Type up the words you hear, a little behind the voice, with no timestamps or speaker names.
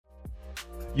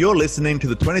You're listening to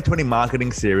the 2020 Marketing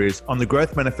Series on the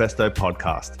Growth Manifesto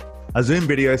podcast, a Zoom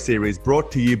video series brought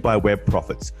to you by Web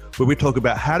Profits, where we talk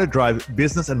about how to drive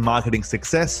business and marketing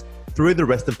success through the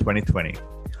rest of 2020.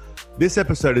 This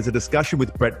episode is a discussion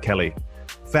with Brett Kelly,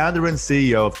 founder and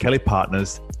CEO of Kelly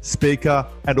Partners, speaker,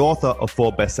 and author of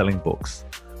 4 best-selling books.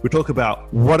 We talk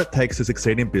about what it takes to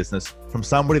succeed in business from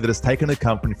somebody that has taken a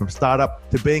company from startup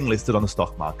to being listed on the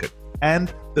stock market,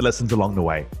 and the lessons along the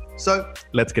way. So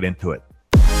let's get into it.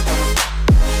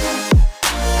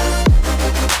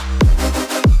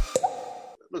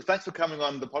 Look, thanks for coming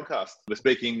on the podcast. We're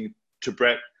speaking to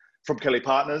Brett from Kelly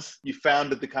Partners. You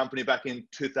founded the company back in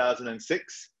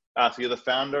 2006. So you're the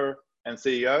founder and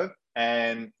CEO,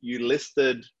 and you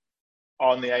listed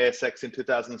on the ASX in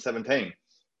 2017.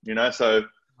 So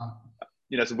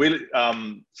we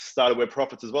started Web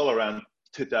Profits as well around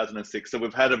 2006. So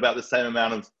we've had about the same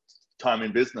amount of time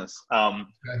in business,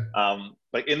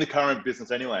 like in the current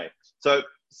business anyway. So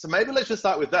maybe let's just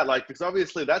start with that, because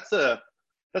obviously that's a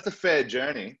fair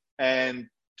journey, and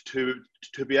to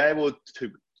be able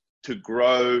to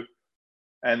grow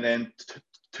and then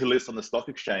to list on the stock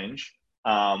exchange,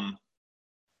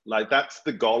 that's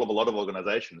the goal of a lot of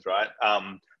organizations, right?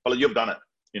 But you've done it,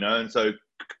 and so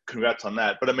congrats on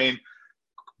that. But I mean,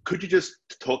 could you just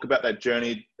talk about that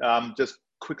journey just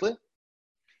quickly?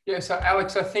 Yeah, so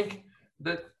Alex, I think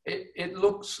that it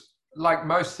looks like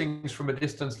most things from a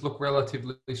distance look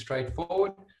relatively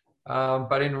straightforward,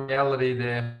 but in reality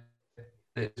there's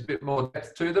a bit more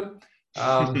depth to them.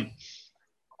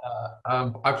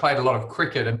 I played a lot of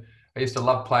cricket, and I used to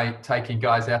love taking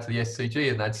guys out to the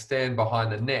SCG, and they'd stand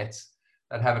behind the nets.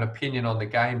 They'd have an opinion on the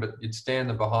game, but you'd stand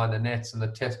them behind the nets, and the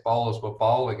test bowlers were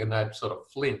bowling, and they'd sort of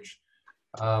flinch.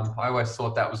 I always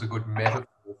thought that was a good metaphor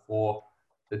for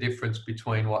the difference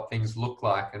between what things look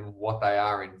like and what they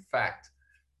are in fact.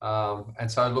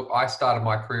 And so, look, I started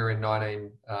my career in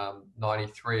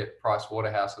 1993 at Price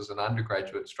Waterhouse as an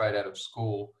undergraduate straight out of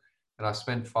school, and I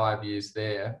spent 5 years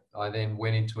there. I then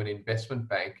went into an investment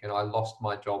bank, and I lost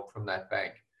my job from that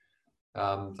bank.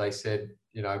 They said,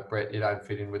 Brett, you don't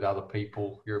fit in with other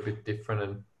people. You're a bit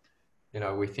different,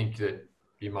 and, we think that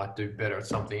you might do better at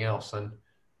something else. And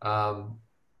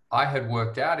I had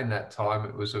worked out in that time,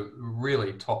 it was a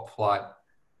really top flight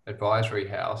advisory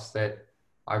house, that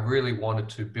I really wanted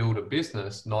to build a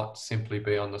business, not simply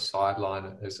be on the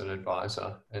sideline as an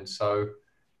advisor. And so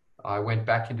I went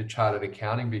back into chartered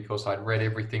accounting because I'd read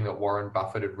everything that Warren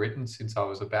Buffett had written since I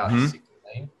was about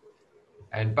 16.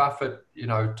 And Buffett,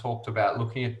 talked about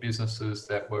looking at businesses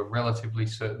that were relatively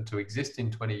certain to exist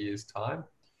in 20 years' time.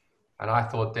 And I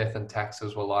thought death and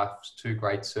taxes were life's 2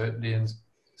 great certainties,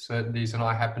 and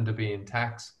I happened to be in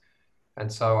tax.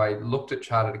 And so I looked at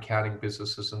chartered accounting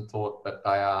businesses and thought that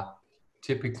they are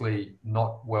typically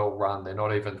not well run. They're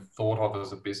not even thought of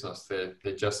as a business.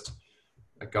 They're just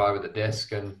a guy with a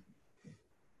desk, and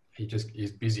he just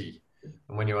is busy.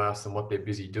 And when you ask them what they're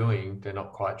busy doing, they're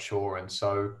not quite sure. And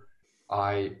so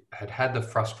I had the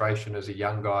frustration as a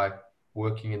young guy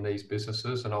working in these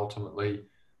businesses. And ultimately,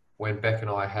 when Beck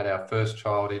and I had our first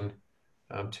child in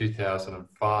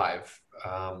 2005,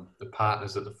 the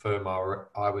partners at the firm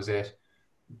I was at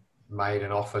made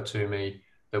an offer to me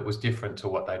that was different to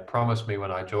what they'd promised me when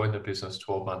I joined the business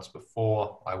 12 months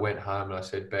before. I went home and I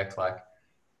said, Beck,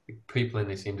 people in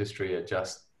this industry they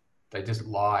just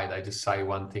lie. They just say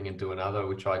one thing and do another,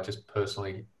 which I just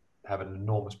personally have an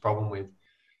enormous problem with.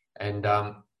 And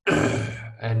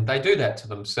and they do that to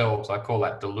themselves. I call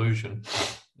that delusion.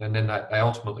 And then they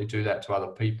ultimately do that to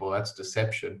other people. That's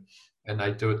deception. And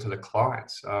they do it to the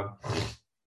clients,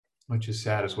 which is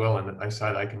sad as well. And they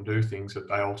say they can do things that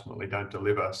they ultimately don't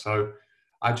deliver. So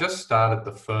I just started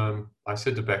the firm. I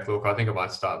said to Beck, look, I think I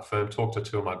might start the firm. Talked to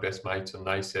 2 of my best mates, and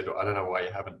they said, I don't know why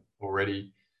you haven't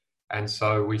already. And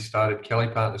so we started Kelly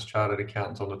Partners Chartered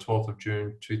Accountants on the 12th of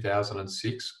June,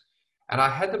 2006. And I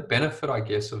had the benefit, I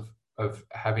guess, of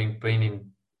having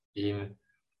been in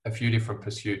a few different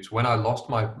pursuits. When I lost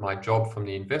my job from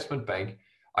the investment bank,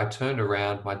 I turned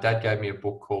around. My dad gave me a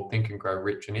book called Think and Grow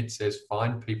Rich, and it says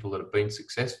find people that have been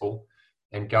successful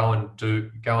and go and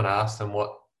ask them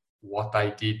what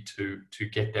they did to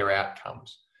get their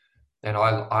outcomes. And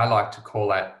I like to call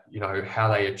that, how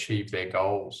they achieve their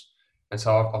goals. And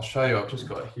so I'll show you. I've just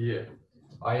got it here.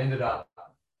 I ended up,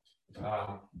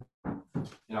 one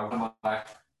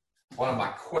of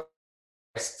my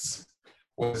quests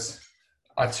was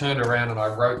I turned around and I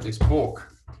wrote this book.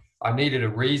 I needed a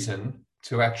reason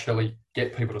to actually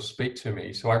get people to speak to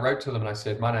me. So I wrote to them and I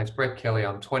said, my name's Brett Kelly.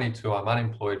 I'm 22. I'm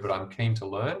unemployed, but I'm keen to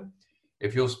learn.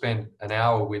 If you'll spend an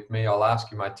hour with me, I'll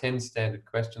ask you my 10 standard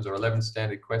questions or 11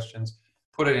 standard questions.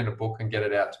 put it in a book and get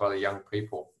it out to other young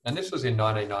people. And this was in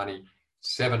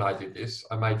 1997 I did this.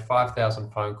 I made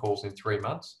 5,000 phone calls in 3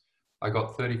 months. I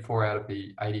got 34 out of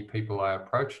the 80 people I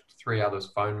approached. 3 others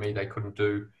phoned me. They could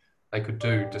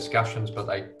do discussions, but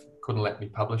they couldn't let me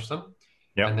publish them.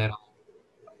 Yep. And then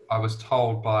I was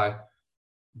told by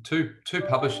two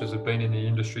publishers who've been in the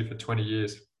industry for 20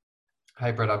 years.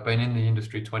 Hey, Brett, I've been in the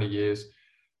industry 20 years.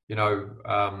 You know,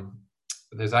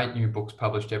 there's 8 new books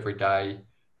published every day.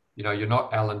 You know, you're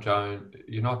not Alan Jones.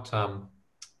 You're not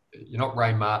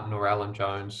Ray Martin or Alan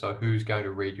Jones. So who's going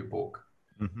to read your book?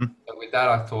 Mm-hmm. And with that,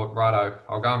 I thought, righto,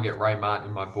 I'll go and get Ray Martin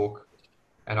in my book,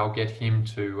 and I'll get him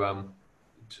to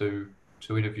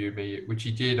interview me, which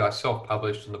he did. I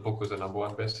self-published, and the book was a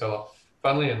 #1 bestseller.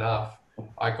 Funnily enough,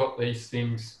 I got these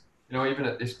things, you know, even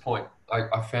at this point,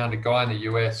 I found a guy in the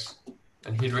US,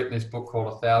 and he'd written this book called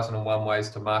 1001 Ways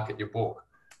to Market Your Book.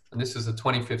 And this is the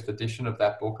 25th edition of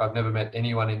that book. I've never met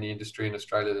anyone in the industry in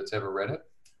Australia that's ever read it,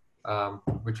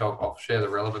 which I'll share the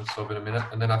relevance of in a minute.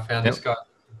 And then I found this guy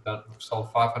who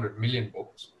sold 500 million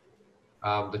books,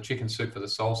 the Chicken Soup for the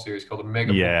Soul series called the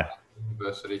Mega Book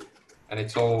University. And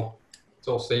it's all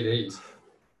CDs.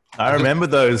 I remember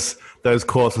those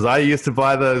courses. I used to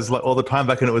buy those like all the time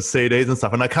back when it was CDs and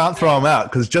stuff, and I can't throw them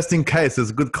out because just in case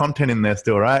there's good content in there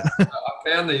still, right? I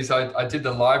found these. I did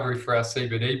the library for our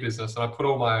CBD business, and I put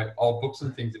all my old books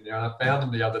and things in there, and I found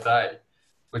them the other day,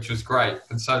 which was great.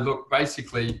 And so, look,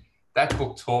 basically, that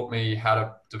book taught me how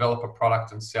to develop a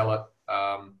product and sell it.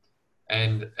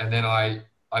 And then I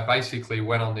basically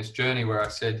went on this journey where I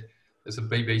said there's a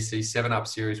BBC 7up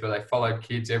series where they followed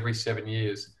kids every 7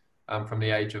 years. From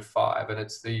the age of 5, and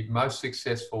it's the most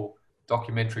successful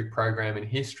documentary program in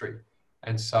history.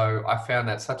 And so I found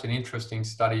that such an interesting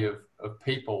study of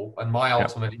people, and my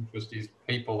ultimate interest is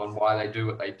people and why they do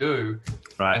what they do.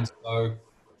 Right. And so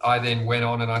I then went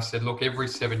on and I said, look, every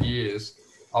 7 years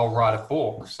I'll write a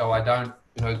book. So I don't,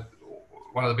 you know,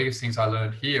 one of the biggest things I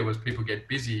learned here was people get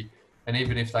busy, and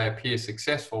even if they appear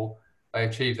successful, they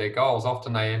achieve their goals.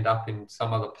 Often they end up in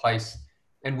some other place,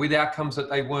 and with outcomes that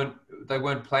they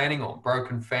weren't planning on.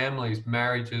 Broken families,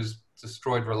 marriages,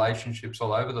 destroyed relationships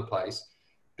all over the place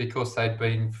because they'd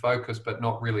been focused but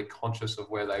not really conscious of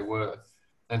where they were.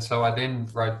 And so I then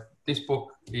wrote this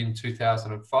book in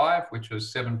 2005, which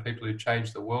was 7 People Who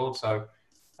Changed the World. So,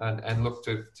 and look,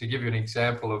 to give you an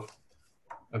example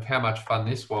of how much fun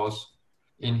this was,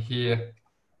 in here,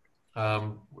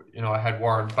 you know, I had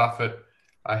Warren Buffett,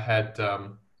 I had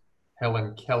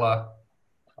Helen Keller,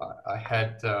 I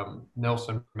had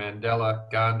Nelson Mandela,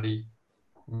 Gandhi,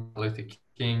 Martin Luther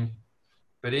King,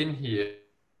 but in here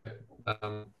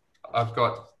I've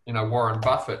got, you know, Warren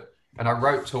Buffett, and I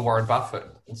wrote to Warren Buffett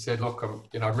and said, look,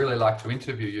 you know, I'd really like to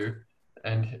interview you,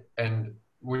 and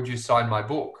would you sign my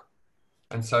book?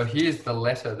 And so here's the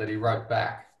letter that he wrote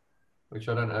back, which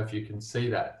I don't know if you can see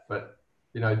that, but,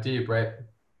 you know, dear Brett,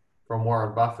 from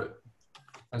Warren Buffett.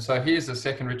 And so here's the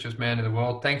 2nd richest man in the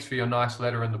world. Thanks for your nice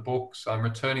letter and the books. I'm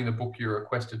returning the book you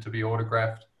requested to be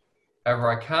autographed.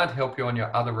 However, I can't help you on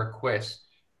your other requests.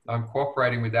 I'm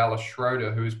cooperating with Alice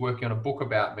Schroeder, who is working on a book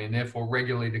about me and therefore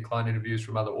regularly decline interviews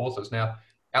from other authors. Now,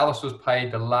 Alice was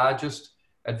paid the largest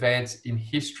advance in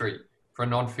history for a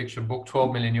non-fiction book,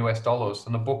 $12 million US,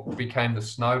 and the book became The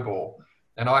Snowball.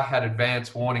 And I had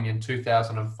advance warning in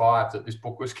 2005 that this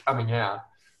book was coming out,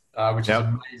 which is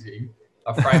amazing.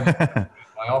 I framed it in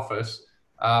my office,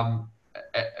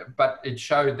 but it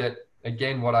showed that,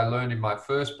 again, what I learned in my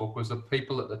first book was the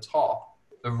people at the top,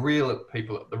 the real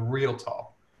people at the real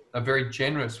top, are very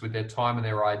generous with their time and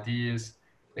their ideas.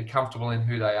 They're comfortable in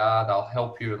who they are. They'll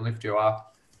help you and lift you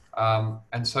up.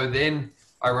 And so then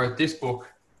I wrote this book.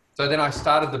 So then I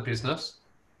started the business,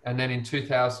 and then in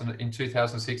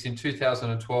 2006, in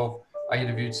 2012, I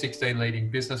interviewed 16 leading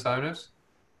business owners.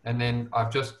 And then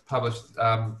I've just published,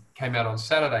 came out on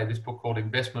Saturday, this book called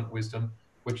Investment Wisdom,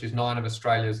 which is 9 of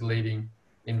Australia's leading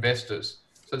investors.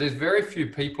 So there's very few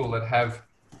people that have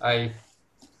a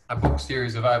book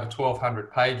series of over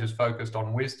 1,200 pages focused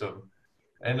on wisdom.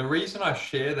 And the reason I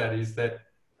share that is that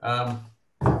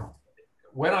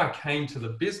when I came to the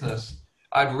business,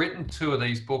 I'd written 2 of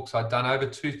these books. I'd done over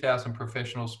 2,000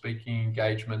 professional speaking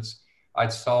engagements.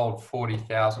 I'd sold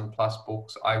 40,000 plus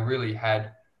books. I really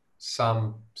had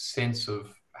some sense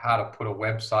of how to put a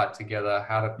website together,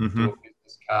 how to do a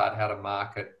business card, how to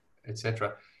market,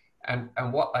 etc. And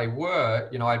what they were,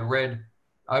 you know, I'd read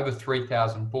over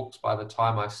 3,000 books by the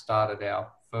time I started our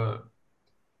firm,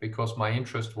 because my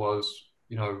interest was,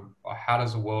 you know, how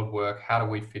does the world work? How do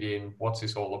we fit in? What's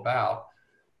this all about?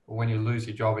 When you lose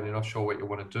your job and you're not sure what you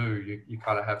want to do, you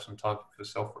kind of have some time for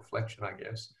self-reflection, I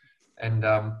guess. And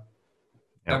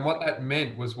Yeah. And what that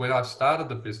meant was when I started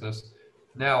the business,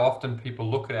 now often people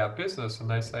look at our business and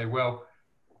they say, well,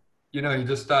 you know, you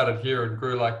just started here and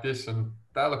grew like this, and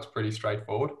that looks pretty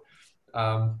straightforward.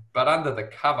 But under the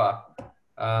cover,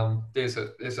 there's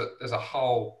a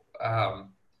whole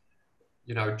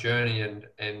you know, journey and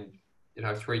you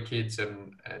know, 3 kids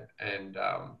and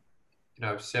you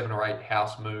know, 7 or 8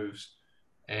 house moves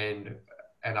and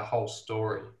a whole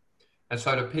story. And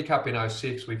so to pick up in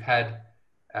 06, we've had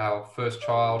our first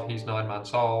child. He's 9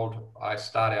 months old. I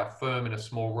start our firm in a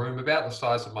small room about the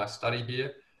size of my study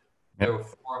here. There were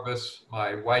 4 of us.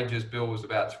 My wages bill was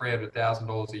about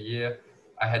 $300,000 a year.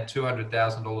 I had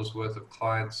 $200,000 worth of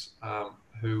clients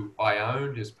who I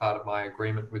owned as part of my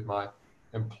agreement with my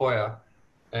employer.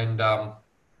 And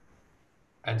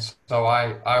so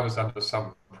I was under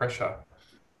some pressure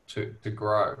to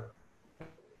grow.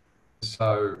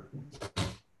 So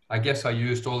I guess I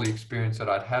used all the experience that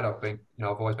I'd had. I've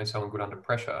always been someone good under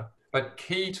pressure. But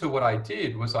key to what I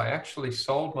did was I actually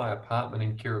sold my apartment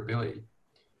in Kirribilli,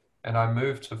 and I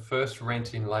moved to first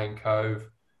rent in Lane Cove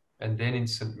and then in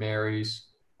St Mary's.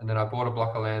 And then I bought a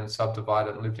block of land,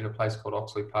 subdivided, and lived in a place called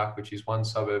Oxley Park, which is one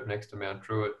suburb next to Mount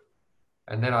Druitt.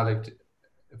 And then I lived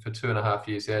for 2.5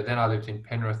 years there. Then I lived in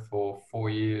Penrith for 4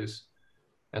 years.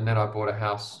 And then I bought a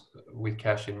house with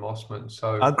cash in Mossman.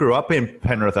 So I grew up in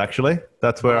Penrith, actually.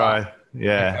 That's where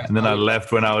okay. and then I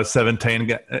left when I was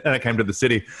 17 and I came to the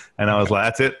city and I was like,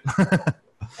 that's it.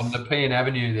 On the Pean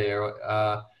Avenue there.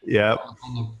 On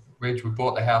the ridge, we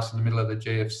bought the house in the middle of the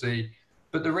GFC.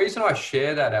 But the reason I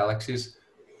share that, Alex, is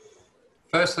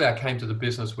firstly, I came to the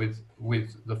business with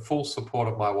the full support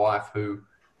of my wife, who,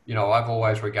 you know, I've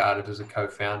always regarded as a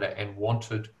co-founder and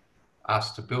wanted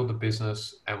us to build the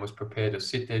business and was prepared to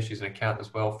sit there. She's an accountant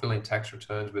as well, fill in tax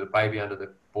returns with a baby under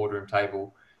the boardroom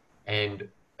table and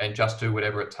just do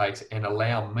whatever it takes and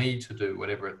allow me to do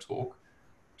whatever it took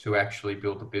to actually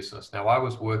build the business. Now, I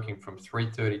was working from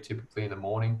 3:30 typically in the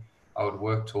morning. I would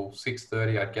work till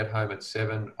 6:30. I'd get home at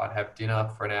 7. I'd have dinner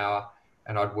for an hour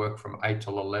and I'd work from 8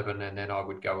 till 11 and then I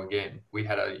would go again. We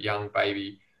had a young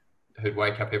baby who'd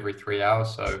wake up every 3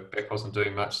 hours. So Beck wasn't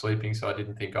doing much sleeping. So I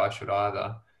didn't think I should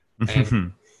either.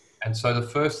 And so the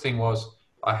first thing was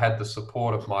I had the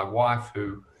support of my wife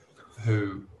who,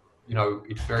 you know,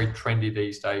 it's very trendy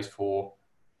these days for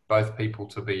both people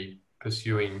to be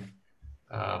pursuing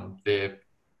their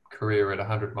career at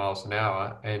 100 miles an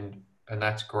hour. And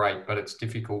that's great, but it's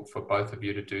difficult for both of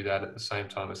you to do that at the same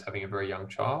time as having a very young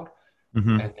child.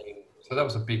 And then, so that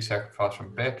was a big sacrifice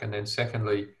from Beck. And then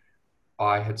secondly,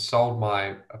 I had sold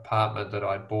my apartment that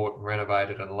I'd bought and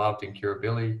renovated and loved in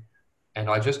Kirribilli. And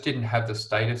I just didn't have the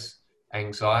status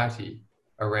anxiety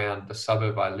around the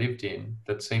suburb I lived in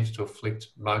that seems to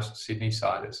afflict most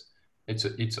Sydney-siders.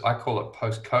 I call it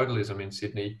post-codalism in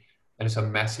Sydney, and it's a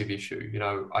massive issue. You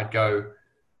know, I'd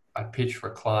pitch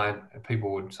for a client and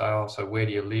people would say, oh, so where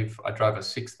do you live? I drove a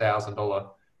 $6,000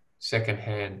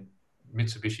 secondhand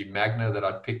Mitsubishi Magna that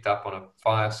I'd picked up on a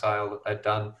fire sale that they'd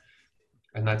done.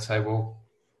 And they'd say, well,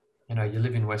 you know, you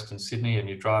live in Western Sydney and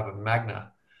you drive a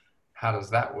Magna. How does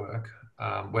that work?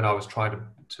 When I was trying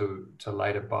to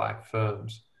later buy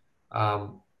firms.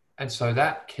 And so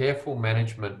that careful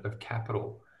management of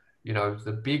capital, you know,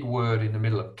 the big word in the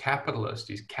middle of capitalist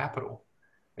is capital.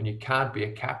 And you can't be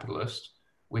a capitalist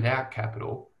without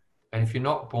capital. And if you're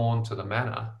not born to the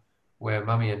manor where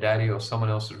mummy and daddy or someone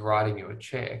else is writing you a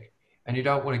check, and you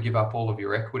don't want to give up all of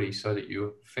your equity so that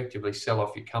you effectively sell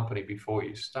off your company before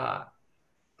you start,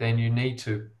 then you need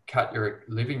to cut your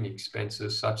living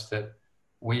expenses such that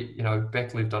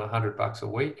Beck lived on $100 a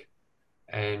week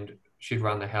and she'd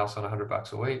run the house on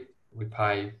 $100 a week. We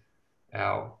pay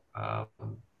our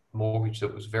mortgage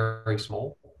that was very, very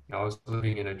small. You know, I was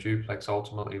living in a duplex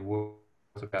ultimately worth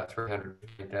about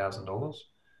 $350,000.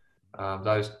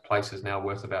 Those places now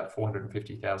worth about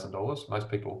 $450,000. Most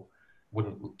people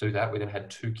wouldn't do that. We then had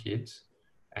 2 kids,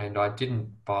 and I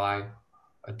didn't buy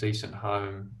a decent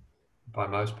home by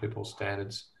most people's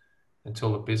standards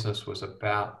until the business was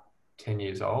about 10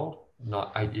 years old,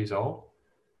 not 8 years old.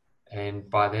 And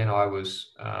by then I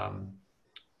was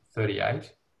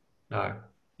 38.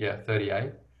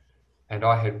 And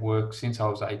I had worked since I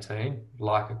was 18,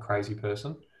 like a crazy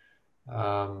person,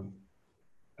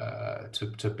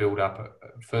 to build up,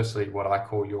 firstly, what I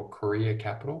call your career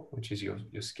capital, which is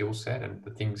your skill set and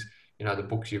the things, you know, the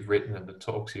books you've written and the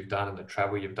talks you've done and the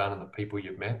travel you've done and the people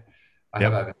you've met. I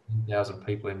have over 10,000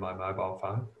 people in my mobile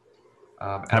phone.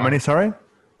 How many, sorry?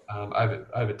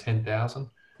 Over 10,000.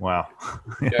 Wow.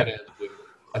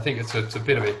 I think it's a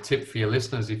bit of a tip for your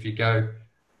listeners. If you go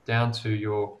down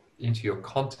into your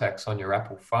contacts on your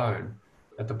Apple phone,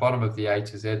 at the bottom of the A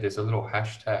to Z, there's a little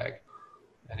hashtag.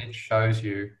 and it shows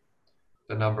you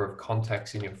the number of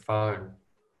contacts in your phone.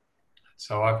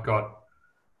 So I've got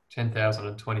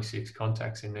 10,026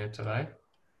 contacts in there today.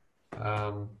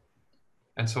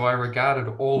 And so I regarded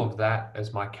all of that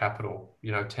as my capital,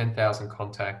 10,000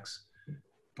 contacts,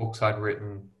 books I'd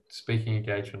written, speaking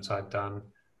engagements I'd done,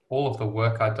 all of the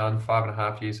work I'd done,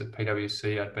 5.5 years at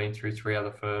PwC, I'd been through 3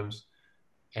 other firms,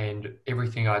 and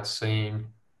everything I'd seen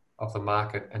of the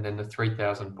market, and then the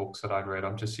 3,000 books that I'd read.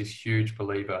 I'm just this huge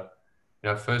believer.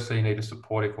 Firstly, you need a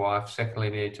supportive wife. Secondly,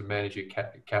 you need to manage your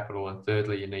capital. And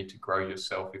thirdly, you need to grow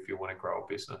yourself if you want to grow a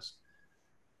business.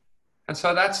 And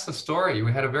so that's the story.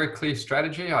 We had a very clear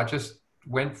strategy. I just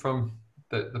went from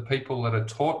the people that had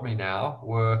taught me now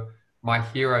were my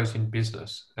heroes in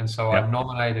business. And so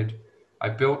I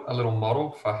built a little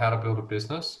model for how to build a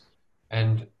business.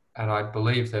 And I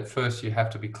believe that first you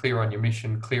have to be clear on your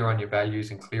mission, clear on your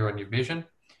values, and clear on your vision.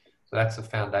 So that's the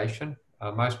foundation.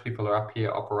 Most people are up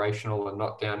here operational and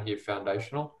not down here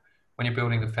foundational. When you're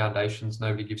building the foundations,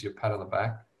 nobody gives you a pat on the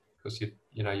back because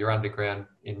you're underground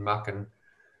in muck and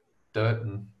dirt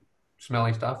and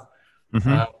smelly stuff.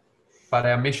 Mm-hmm. But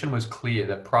our mission was clear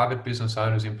that private business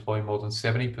owners employ more than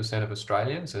 70% of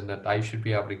Australians, and that they should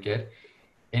be able to get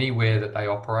anywhere that they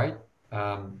operate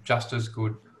just as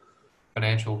good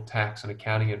financial, tax and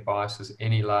accounting advice as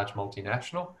any large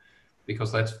multinational,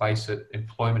 because let's face it,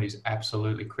 employment is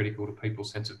absolutely critical to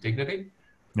people's sense of dignity.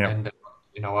 Yep.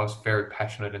 And I was very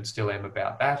passionate and still am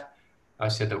about that. I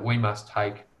said that we must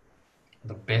take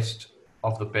the best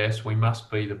of the best. We must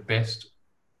be the best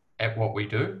at what we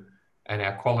do, and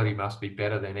our quality must be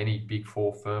better than any Big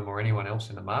Four firm or anyone else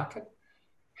in the market.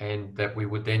 And that we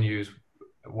would then use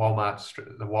the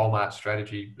Walmart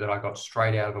strategy that I got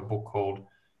straight out of a book called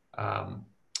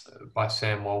by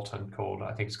Sam Walton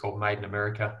I think it's called Made in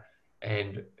America.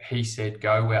 And he said,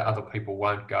 go where other people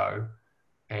won't go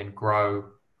and grow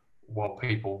what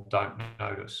people don't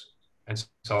notice. And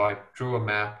so I drew a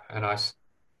map and I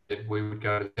said we would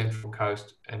go to the Central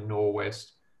Coast and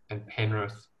Norwest and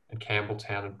Penrith and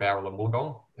Campbelltown and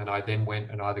Barrel-and-Wollongong. And I then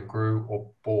went and either grew or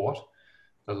bought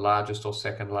the largest or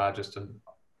second largest and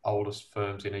oldest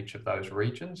firms in each of those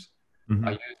regions. Mm-hmm.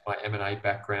 I used my M&A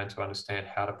background to understand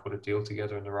how to put a deal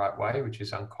together in the right way, which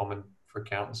is uncommon for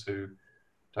accountants who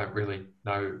don't really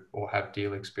know or have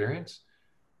deal experience.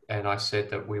 And I said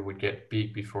that we would get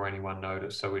big before anyone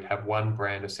noticed. So we'd have one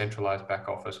brand, a centralized back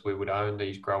office. We would own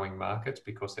these growing markets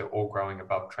because they're all growing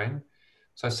above trend.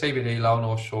 So CBD, Lower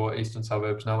North Shore, Eastern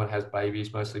Suburbs, no one has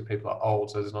babies. Mostly people are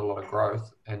old, so there's not a lot of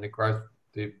growth. And the growth,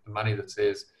 the money that's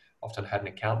there's often had an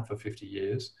accountant for 50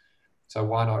 years. So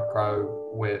why not grow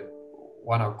where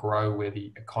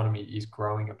the economy is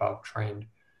growing above trend,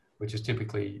 which is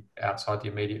typically outside the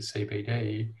immediate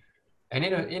CBD. And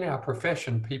in our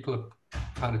profession, people are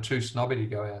kind of too snobby to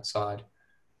go outside.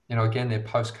 Again, they're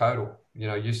post-codal.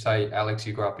 You say, Alex,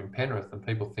 you grew up in Penrith, and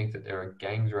people think that there are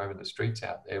gangs roaming the streets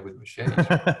out there with machetes.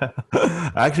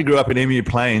 I actually grew up in Emu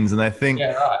Plains, and they think,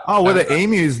 were the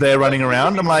emus there running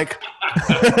around? I'm like,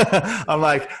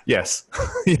 yes,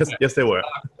 yes, there were.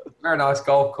 Very nice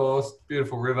golf course,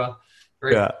 beautiful river,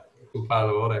 very cool part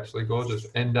of the world, actually, gorgeous.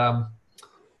 And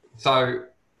so,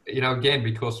 again,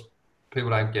 because people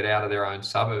don't get out of their own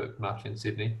suburb much in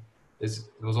Sydney, there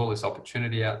was all this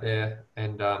opportunity out there.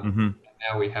 And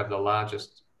now we have the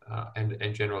largest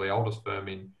and generally oldest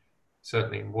firm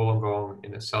certainly in Wollongong,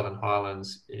 in the Southern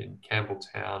Highlands, in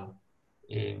Campbelltown,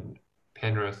 in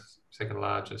Penrith, second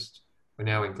largest. We're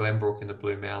now in Glenbrook in the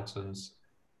Blue Mountains,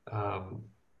 and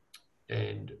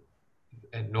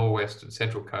Norwest and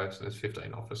Central Coast, and there's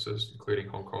 15 offices, including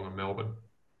Hong Kong and Melbourne.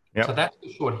 Yep. So that's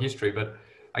the short history, but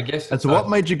I guess... And so what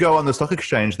made you go on the stock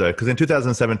exchange, though? Because in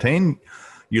 2017,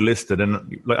 you listed,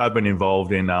 and I've been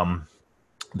involved in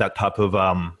that type of,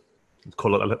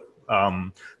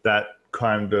 that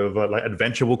kind of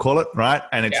adventure, we'll call it, right?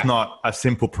 And it's not a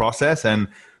simple process. And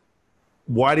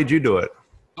why did you do it?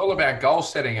 It's all about goal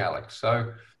setting, Alex.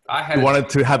 So you wanted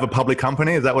to have a public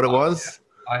company? Is that what it was?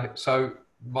 So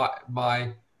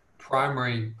my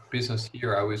primary business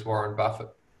hero is Warren Buffett.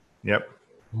 Yep.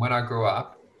 When I grew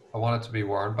up, I wanted to be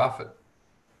Warren Buffett.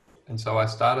 And so I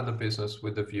started the business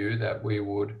with the view that we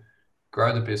would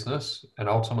grow the business and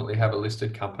ultimately have a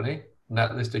listed company. And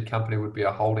that listed company would be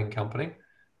a holding company,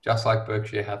 just like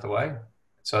Berkshire Hathaway.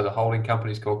 So the holding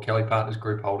company is called Kelly Partners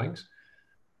Group Holdings.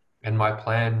 And my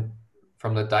plan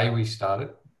from the day we started,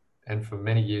 and for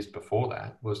many years before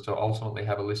that, was to ultimately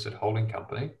have a listed holding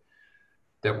company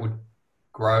that would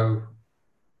grow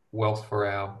wealth for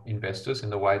our investors in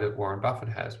the way that Warren Buffett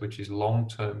has, which is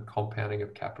long-term compounding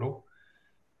of capital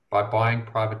by buying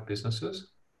private businesses,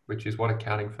 which is what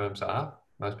accounting firms are.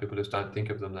 Most people just don't think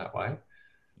of them that way.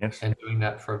 Yes. and doing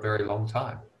that for a very long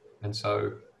time. And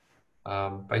so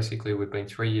basically we've been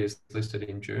 3 years listed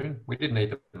in June. We didn't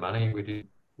need the money.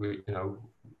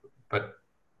 But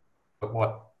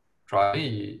what drives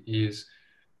me is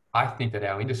I think that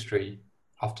our industry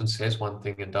often says one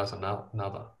thing and does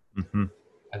another, Mm-hmm.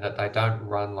 and that they don't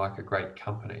run like a great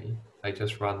company. They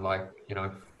just run like,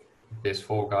 there's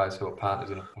 4 guys who are partners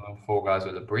in a firm, 4 guys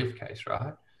with a briefcase,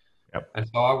 right? Yep. And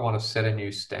so I want to set a new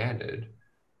standard,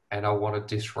 and I want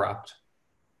to disrupt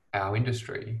our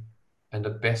industry. And the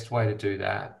best way to do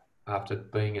that, after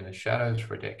being in the shadows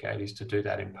for a decade, is to do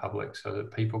that in public so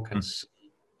that people can see,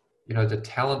 the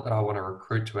talent that I want to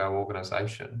recruit to our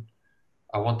organization.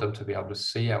 I want them to be able to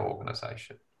see our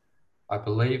organization. I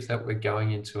believe that we're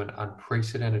going into an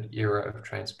unprecedented era of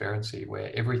transparency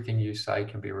where everything you say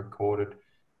can be recorded,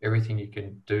 everything you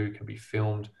can do can be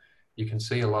filmed. You can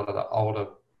see a lot of the older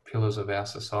pillars of our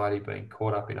society being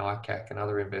caught up in ICAC and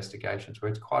other investigations where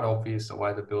it's quite obvious the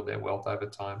way they build their wealth over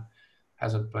time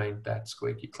hasn't been that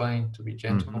squeaky clean, to be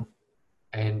gentle. Mm-hmm.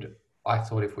 And I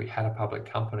thought if we had a public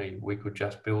company, we could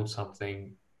just build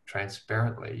something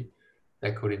transparently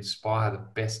that could inspire the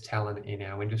best talent in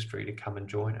our industry to come and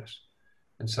join us.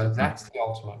 And so that's the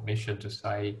ultimate mission, to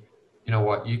say, you know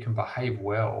what, you can behave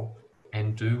well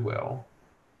and do well.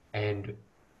 And,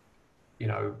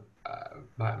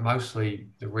 mostly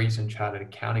the reason chartered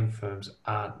accounting firms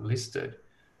aren't listed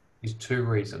is 2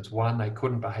 reasons. One, they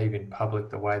couldn't behave in public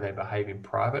the way they behave in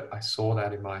private. I saw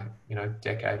that in my,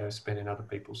 decade I spent in other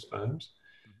people's firms.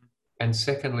 And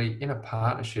secondly, in a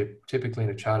partnership, typically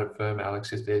in a chartered firm,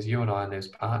 Alex, if there's you and I and there's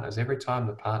partners, every time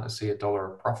the partners see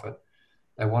 $1 of profit,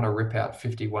 they want to rip out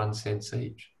 51 cents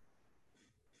each.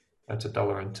 That's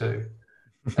 $1.02.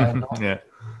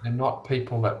 They're not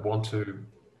people that want to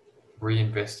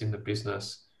reinvest in the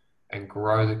business and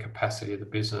grow the capacity of the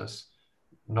business,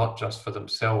 not just for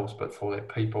themselves, but for their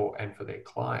people and for their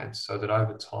clients, so that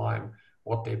over time,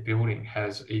 what they're building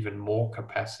has even more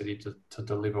capacity to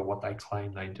deliver what they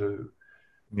claim they do.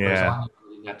 Yeah. Whereas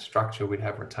in that structure, we'd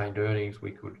have retained earnings,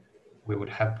 we would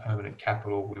have permanent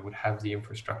capital, we would have the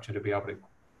infrastructure to be able to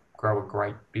grow a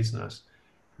great business,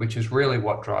 which is really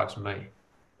what drives me.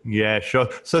 Yeah, sure.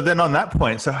 So then on that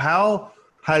point, so how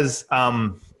has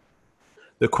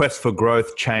the quest for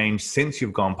growth changed since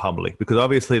you've gone public? Because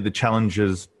obviously the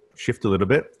challenges shift a little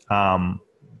bit.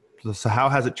 So how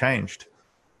has it changed?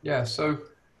 Yeah, so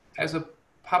as a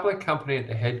public company at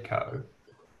the headco,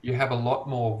 you have a lot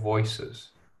more voices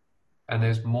and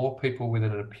there's more people with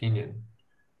an opinion.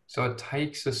 So it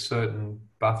takes a certain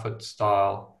Buffett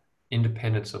style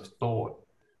independence of thought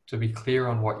to be clear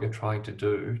on what you're trying to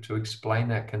do, to explain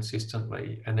that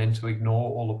consistently, and then to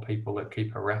ignore all the people that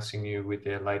keep harassing you with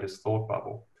their latest thought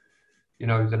bubble.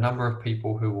 The number of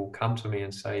people who will come to me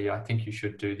and say, I think you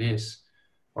should do this,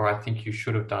 or I think you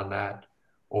should have done that,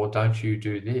 or don't you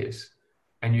do this?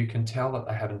 And you can tell that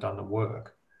they haven't done the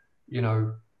work.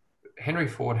 Henry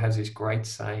Ford has this great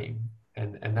saying,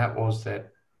 and that was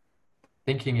that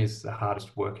thinking is the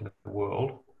hardest work in the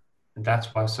world. And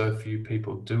that's why so few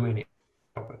people do any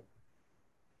of it.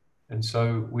 And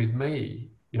so with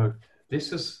me,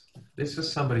 this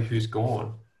is somebody who's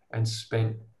gone and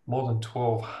spent more than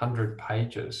 1,200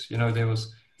 pages.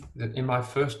 In my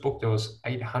first book, there was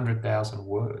 800,000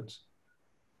 words.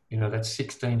 That's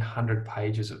 1,600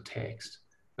 pages of text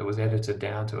that was edited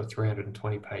down to a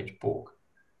 320-page book.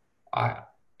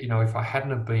 If I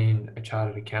hadn't have been a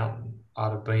chartered accountant,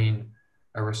 I'd have been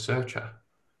a researcher,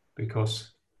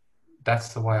 because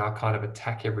that's the way I kind of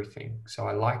attack everything. So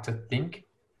I like to think.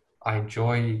 I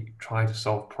enjoy trying to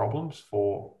solve problems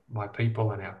for my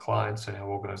people and our clients and our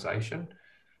organization.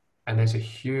 And there's a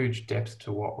huge depth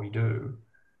to what we do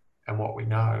and what we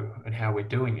know and how we're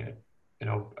doing it.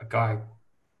 A guy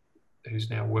who's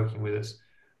now working with us,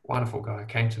 wonderful guy,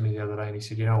 came to me the other day and he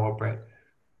said, you know what, Brett,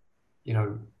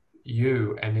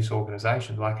 you and this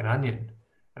organization are like an onion.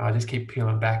 And I just keep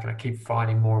peeling back and I keep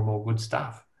finding more and more good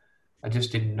stuff. I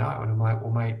just didn't know. And I'm like,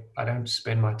 well, mate, I don't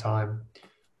spend my time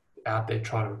out there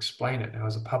trying to explain it. Now,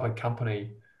 as a public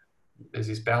company, there's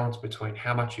this balance between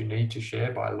how much you need to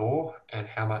share by law and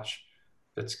how much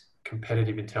that's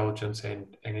competitive intelligence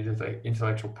and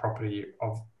intellectual property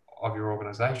of your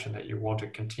organization that you want to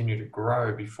continue to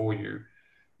grow before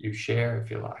you share, if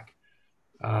you like.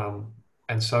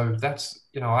 And so that's,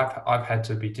 I've had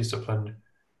to be disciplined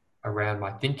around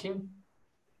my thinking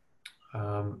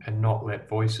and not let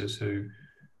voices who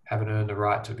haven't earned the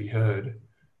right to be heard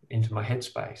into my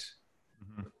headspace.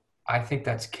 Mm-hmm. I think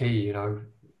that's key,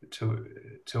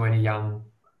 to any young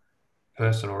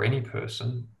person or any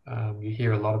person. You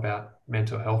hear a lot about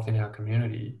mental health in our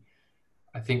community.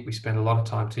 I think we spend a lot of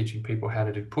time teaching people how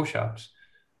to do push-ups,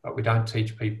 but we don't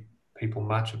teach people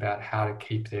much about how to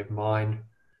keep their mind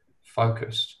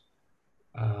focused.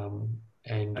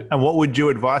 And what would you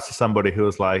advise to somebody who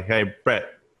was like, hey, Brett,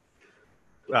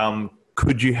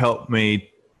 could you help me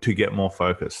to get more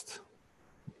focused?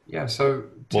 Yeah. So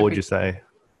what would you say?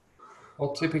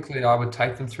 Well, typically I would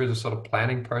take them through the sort of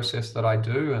planning process that I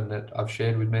do and that I've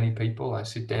shared with many people. I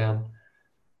sit down,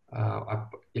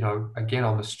 again,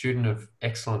 I'm a student of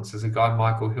excellence. There's a guy,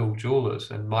 Michael Hill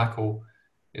Jewelers, and Michael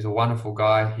is a wonderful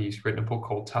guy. He's written a book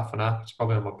called Toughen Up. It's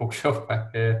probably on my bookshelf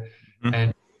back there.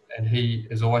 Mm-hmm. And he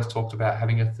has always talked about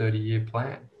having a 30-year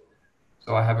plan.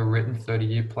 So I have a written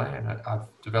 30-year plan. I've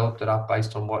developed it up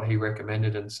based on what he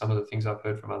recommended and some of the things I've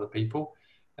heard from other people.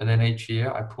 And then each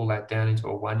year I pull that down into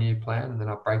a 1-year plan, and then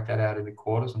I break that out into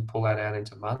quarters and pull that out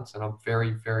into months. And I'm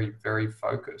very, very, very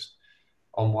focused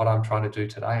on what I'm trying to do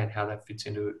today and how that fits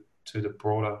into the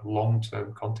broader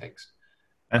long-term context.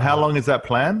 And how long is that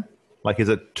plan? Like, is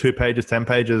it 2 pages, 10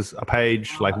 pages, a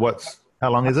page? Like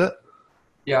how long is it?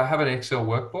 Yeah, I have an Excel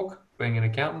workbook, being an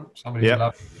accountant. Somebody who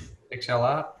loves Excel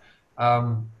art.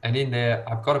 And in there,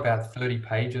 I've got about 30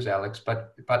 pages, Alex.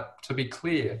 But to be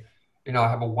clear, I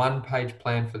have a 1-page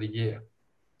plan for the year.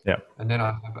 Yeah. And then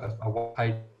I have a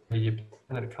 1-page year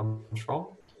plan that it comes from.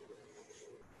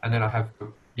 And then I have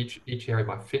each area,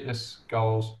 my fitness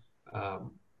goals,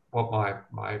 what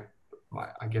my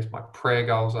I guess my prayer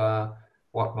goals are,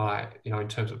 what my, in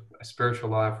terms of a spiritual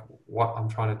life, what I'm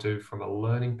trying to do from a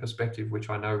learning perspective, which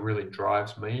I know really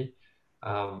drives me.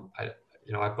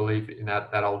 I believe in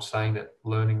that old saying that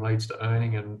learning leads to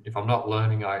earning. And if I'm not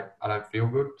learning, I don't feel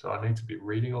good. So I need to be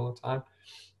reading all the time.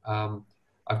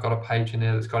 I've got a page in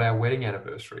there that's got our wedding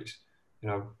anniversaries,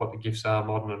 what the gifts are,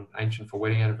 modern and ancient for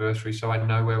wedding anniversaries. So I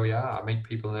know where we are. I meet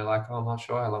people and they're like, oh, I'm not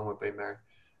sure how long we've been married.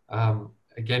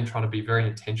 Again, trying to be very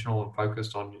intentional and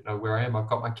focused on, where I am. I've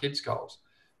got my kids' goals.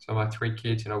 So my 3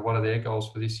 kids, what are their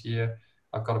goals for this year?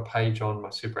 I've got a page on my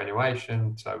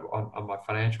superannuation, so on my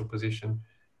financial position,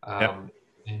 and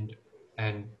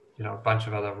a bunch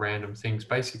of other random things.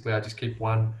 Basically, I just keep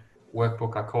one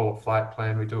workbook I call a flight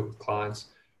plan. We do it with clients.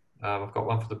 I've got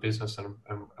one for the business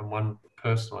and one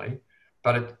personally.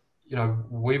 But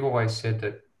we've always said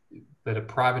that a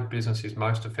private business is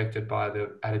most affected by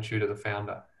the attitude of the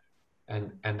founder.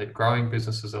 And that growing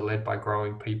businesses are led by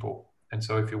growing people. And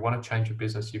so if you want to change a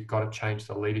business, you've got to change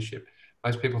the leadership.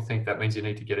 Most people think that means you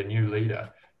need to get a new leader.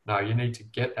 No, you need to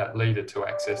get that leader to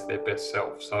access their best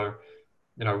self. So,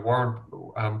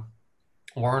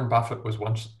 Warren Buffett was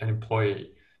once an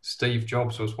employee. Steve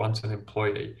Jobs was once an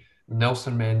employee.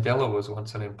 Nelson Mandela was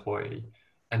once an employee.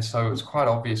 And so it was quite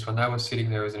obvious when they were sitting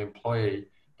there as an employee,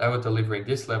 they were delivering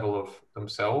this level of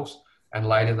themselves. And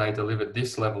later they delivered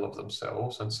this level of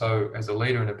themselves. And so as a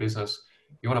leader in a business,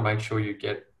 you want to make sure you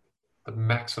get the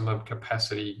maximum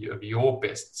capacity of your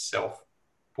best self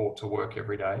brought to work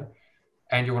every day.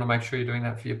 And you want to make sure you're doing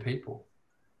that for your people.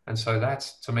 And so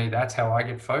to me, that's how I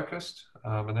get focused.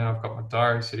 And then I've got my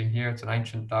diary sitting here. It's an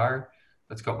ancient diary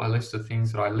that's got my list of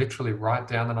things that I literally write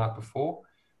down the night before.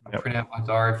 I print out my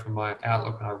diary from my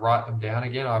Outlook and I write them down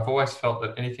again. I've always felt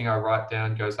that anything I write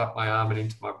down goes up my arm and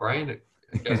into my brain.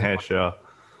 Yeah, sure.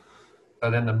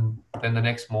 So then the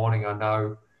next morning, I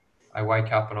know I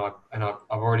wake up and I've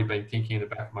already been thinking in the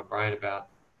back of my brain about,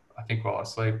 I think while I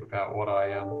sleep, about what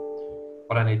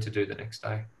I need to do the next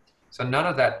day. So none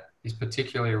of that is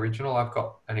particularly original. I've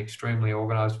got an extremely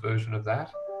organized version of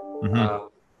that. Mm-hmm.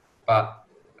 But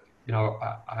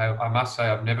I must say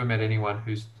I've never met anyone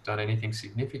who's done anything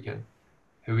significant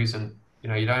who isn't,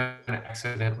 you don't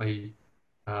accidentally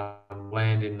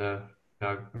land in the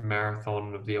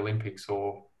marathon of the Olympics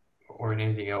or in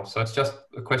anything else. So it's just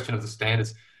a question of the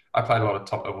standards. I played a lot of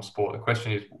top level sport. The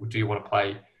question is, do you want to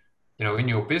play, in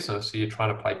your business, are you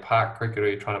trying to play park cricket or are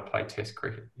you trying to play test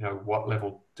cricket? What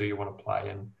level do you want to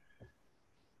play?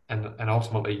 And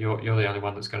ultimately you're the only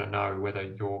one that's going to know whether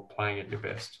you're playing at your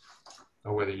best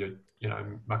or whether you're,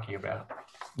 mucking about.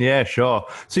 Yeah, sure.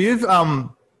 So you've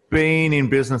been in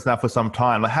business now for some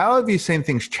time. How have you seen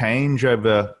things change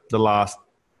over the last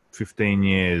 15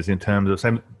 years in terms of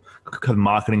same kind of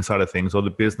marketing side of things or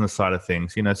the business side of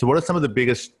things? So what are some of the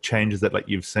biggest changes that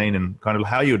you've seen and kind of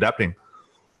how are you adapting?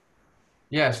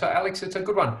 Yeah, so Alex, it's a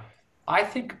good one. I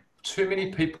think too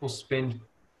many people spend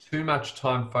too much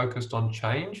time focused on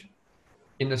change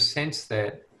in the sense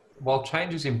that while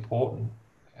change is important,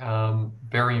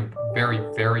 very, very,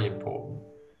 very important,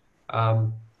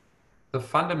 the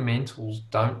fundamentals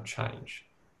don't change.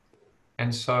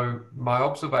 And so my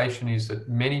observation is that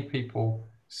many people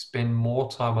spend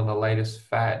more time on the latest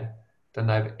fad than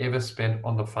they've ever spent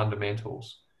on the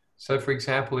fundamentals. So for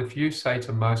example, if you say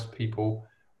to most people,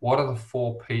 what are the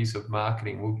 4 Ps of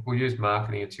marketing? We'll use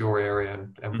marketing. It's your area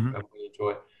and we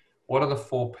enjoy it. What are the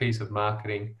 4 Ps of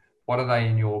marketing? What are they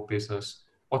in your business?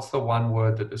 What's the one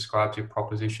word that describes your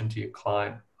proposition to your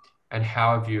client? And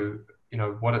how have you,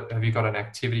 have you got an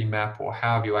activity map, or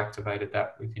how have you activated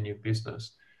that within your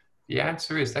business? The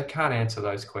answer is they can't answer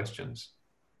those questions.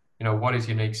 What is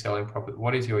unique selling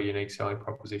what is your unique selling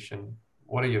proposition?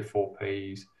 What are your 4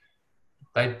 Ps?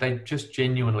 They just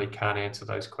genuinely can't answer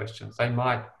those questions. They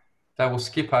will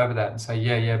skip over that and say,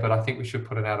 yeah, but I think we should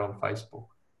put it out on Facebook.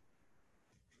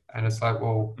 And it's like,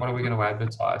 well, what are we going to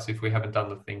advertise if we haven't done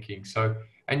the thinking? So,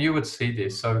 and you would see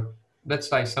this. So let's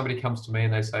say somebody comes to me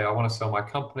and they say, I want to sell my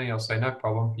company. I'll say, no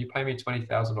problem. You pay me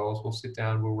 $20,000. We'll sit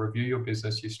down. We'll review your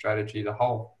business, your strategy, the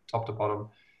whole top to bottom.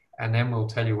 And then we'll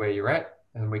tell you where you're at.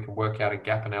 And we can work out a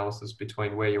gap analysis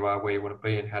between where you are, where you want to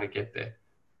be, and how to get there.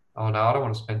 Oh, no, I don't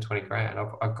want to spend 20 grand.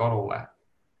 I've got all that.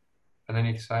 And then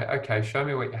you say, okay, show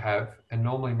me what you have. And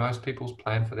normally most people's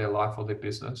plan for their life or their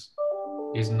business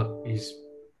is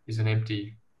an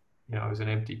empty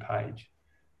page.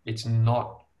 It's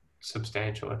not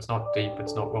substantial. It's not deep.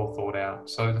 It's not well thought out.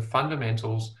 So the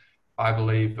fundamentals, I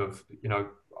believe,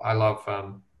 I love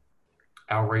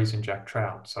Al Ries and Jack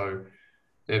Trout. So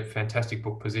they're fantastic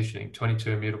book, Positioning,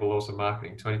 22 Immutable Laws of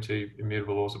Marketing, 22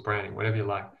 Immutable Laws of Branding, whatever you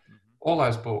like. All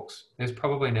those books, there's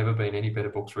probably never been any better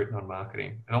books written on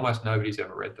marketing, and almost nobody's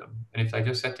ever read them. And if they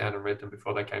just sat down and read them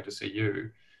before they came to see you,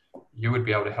 you would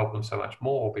be able to help them so much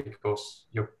more, because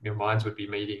your minds would be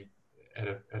meeting at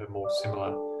a more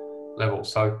similar level.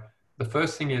 So the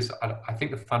first thing is, I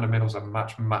think the fundamentals are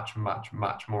much, much, much,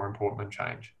 much more important than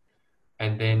change.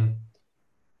 And then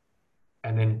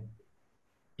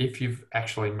if you've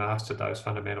actually mastered those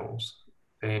fundamentals,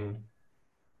 then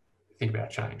think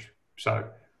about change. So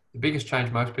the biggest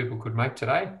change most people could make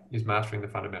today is mastering the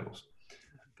fundamentals.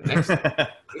 The next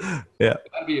yeah,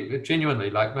 that'd be genuinely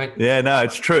like, mate. Yeah, no,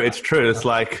 it's true. It's true. It's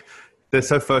like they're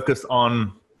so focused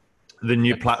on the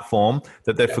new platform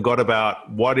that they forgot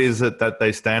about what is it that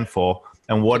they stand for,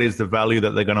 and what is the value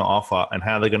that they're going to offer, and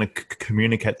how they're going to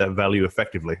communicate that value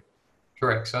effectively.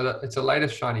 Correct. So it's a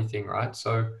latest shiny thing, right?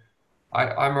 So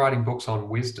I'm writing books on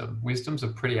wisdom. Wisdom's a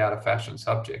pretty out of fashion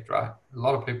subject, right? A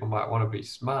lot of people might want to be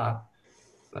smart.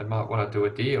 They might want to do a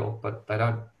deal, but they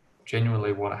don't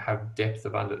genuinely want to have depth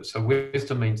of So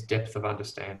wisdom means depth of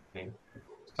understanding.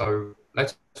 So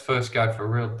let's first go for a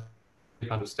real deep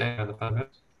understanding of the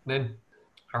fundamentals. Then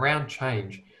around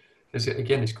change, there's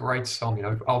again this great song,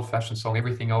 old-fashioned song,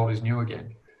 "Everything Old Is New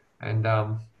Again," and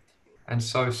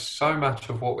so much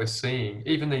of what we're seeing,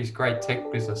 even these great tech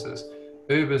businesses,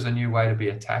 Uber's a new way to be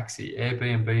a taxi,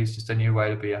 Airbnb is just a new way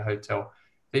to be a hotel.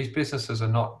 These businesses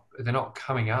they're not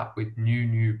coming up with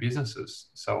new businesses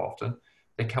so often.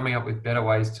 They're coming up with better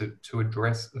ways to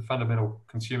address the fundamental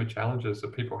consumer challenges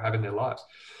that people have in their lives.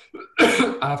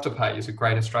 Afterpay is a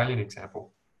great Australian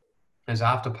example. Is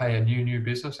Afterpay a new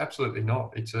business? Absolutely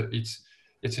not. It's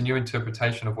a new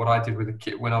interpretation of what I did with a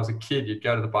kid. When I was a kid, you'd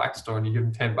go to the bike store and you give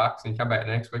them $10 and you come back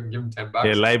the next week and give them $10.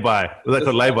 Yeah, lay-by. Well, that's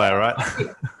a lay-by, right?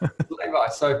 Lay-by.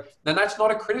 So then that's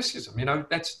not a criticism.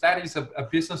 That is a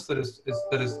business that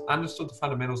has understood the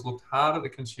fundamentals, looked hard at the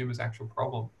consumer's actual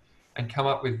problem, and come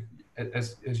up with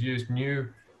has used new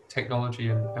technology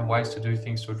and ways to do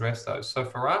things to address those. So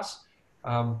for us,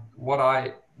 what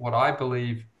I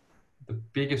believe the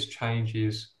biggest change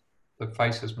is that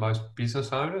faces most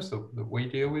business owners that we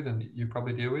deal with and that you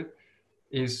probably deal with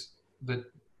is that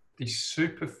the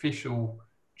superficial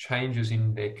changes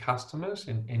in their customers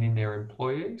and in their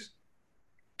employees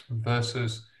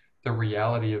versus the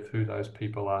reality of who those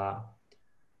people are.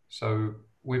 So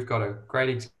we've got a great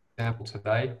example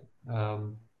today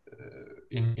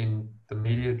in the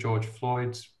media. George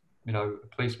Floyd's, a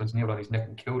policeman's kneeled on his neck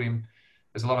and killed him.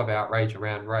 There's a lot of outrage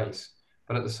around race.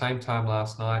 But at the same time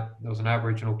last night, there was an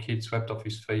Aboriginal kid swept off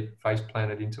his feet, face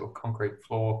planted into a concrete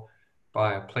floor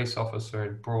by a police officer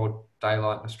in broad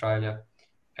daylight in Australia,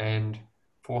 and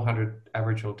 400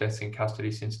 Aboriginal deaths in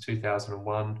custody since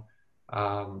 2001.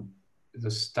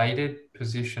 The stated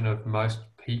position of most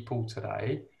people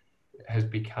today has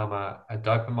become a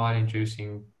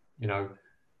dopamine-inducing,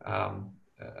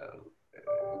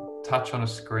 touch on a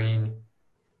screen,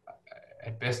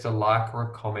 at best a like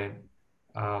or a comment.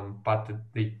 But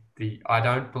I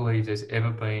don't believe there's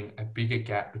ever been a bigger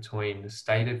gap between the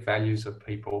stated values of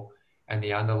people and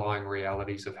the underlying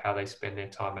realities of how they spend their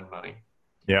time and money.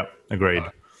 Yeah, agreed.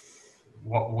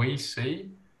 What we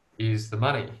see is the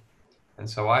money. And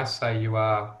so I say you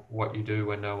are what you do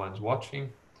when no one's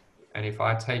watching. And if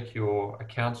I take your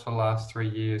accounts for the last 3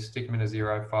 years, stick them in a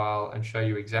Xero file and show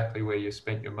you exactly where you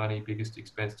spent your money, biggest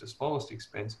expense to smallest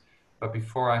expense, But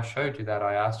before I showed you that,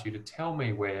 I asked you to tell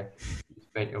me where you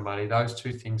spent your money. Those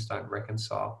two things don't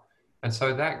reconcile. And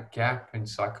so that gap in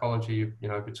psychology, you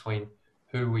know, between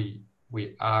who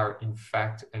we are in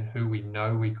fact and who we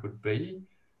know we could be,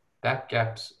 that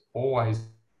gap's always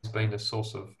been a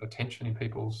source of attention in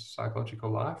people's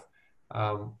psychological life.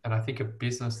 And I think a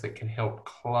business that can help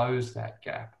close that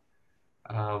gap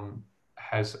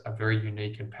has a very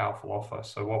unique and powerful offer.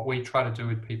 So what we try to do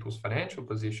with people's financial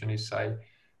position is say,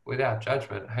 without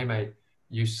judgment, hey mate,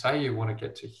 you say you want to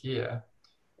get to here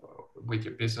with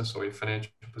your business or your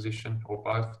financial position or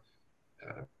both.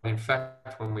 In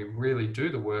fact, when we really do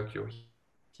the work, you're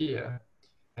here.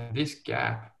 And this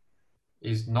gap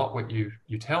is not what you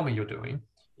tell me you're doing.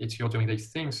 It's you're doing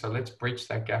these things. So let's breach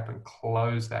that gap and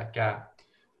close that gap.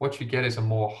 What you get is a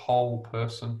more whole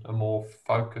person, a more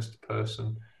focused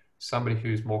person, somebody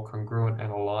who's more congruent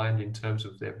and aligned in terms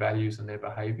of their values and their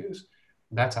behaviors.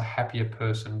 That's a happier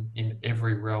person in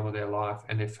every realm of their life,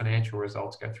 and their financial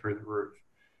results go through the roof.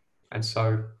 And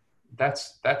so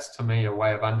that's to me a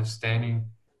way of understanding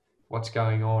what's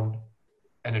going on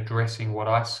and addressing what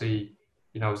I see,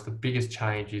 you know, as the biggest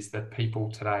change is that people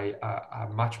today are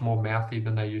much more mouthy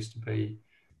than they used to be.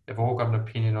 They've all got an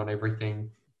opinion on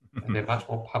everything, and they're much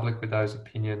more public with those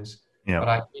opinions. Yeah. But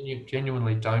I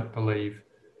genuinely don't believe,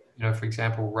 you know, for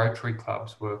example, Rotary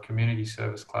clubs were community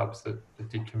service clubs that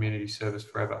did community service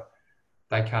forever.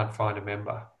 They can't find a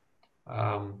member.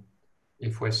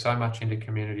 If we're so much into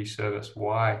community service,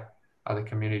 why are the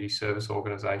community service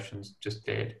organisations just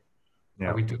dead? Yeah.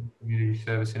 Are we doing community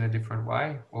service in a different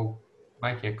way? Well,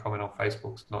 making a comment on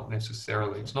Facebook's not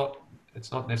necessarily, it's not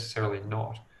necessarily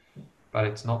not, but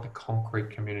it's not the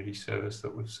concrete community service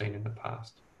that we've seen in the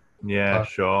past. Yeah,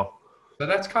 sure. So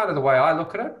that's kind of the way I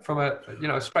look at it from a, you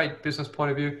know, straight business point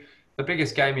of view. The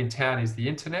biggest game in town is the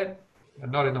internet,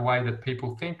 and not in the way that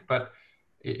people think, but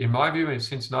in my view,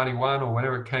 since 91 or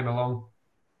whenever it came along,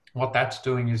 what that's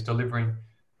doing is delivering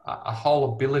a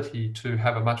whole ability to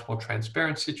have a much more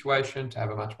transparent situation, to have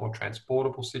a much more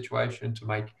transportable situation, to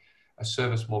make a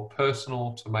service more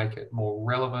personal, to make it more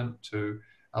relevant, to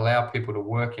allow people to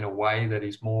work in a way that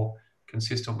is more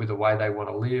consistent with the way they want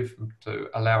to live, to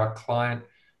allow a client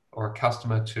or a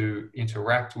customer to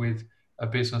interact with a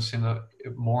business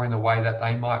more in the way that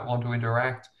they might want to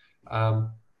interact. I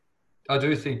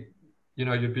do think, you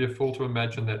know, you'd be a fool to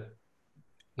imagine that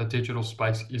the digital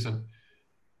space isn't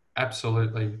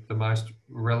absolutely the most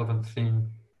relevant thing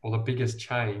or the biggest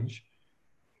change.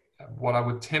 What I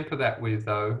would temper that with,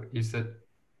 though, is that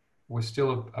we're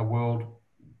still a world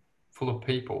full of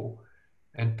people,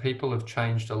 and people have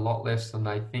changed a lot less than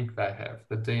they think they have.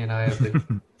 The DNA of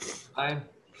the time,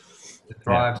 the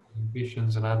drives,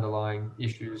 ambitions, and underlying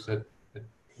issues that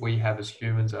we have as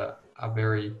humans are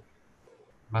very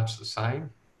much the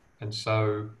same. And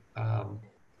so,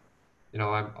 you know,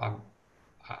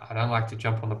 I don't like to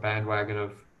jump on the bandwagon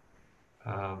of,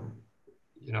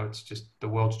 you know, it's just the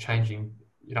world's changing.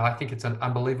 You know, I think it's an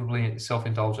unbelievably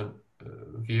self-indulgent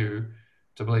view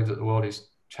to believe that the world is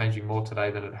changing more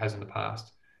today than it has in the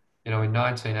past. You know, in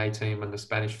 1918, when the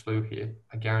Spanish flu hit,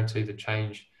 I guarantee the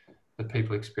change that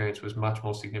people experienced was much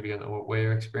more significant than what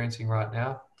we're experiencing right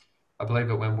now. I believe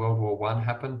that when World War I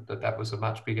happened, that was a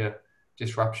much bigger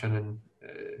disruption and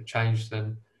change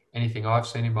than anything I've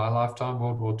seen in my lifetime.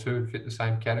 World War II would fit the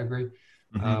same category.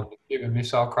 The Cuban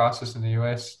Missile Crisis in the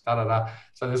US,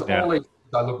 So there's all these,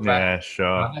 I look back. Yeah,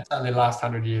 sure. That's only the last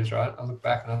 100 years, right? I look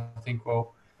back and I think,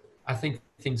 well, I think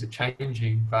things are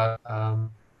changing, but,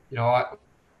 you know,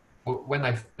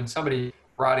 when somebody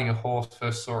riding a horse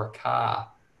first saw a car,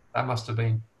 that must have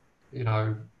been, you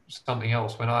know, something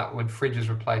else. When fridges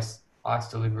replaced ice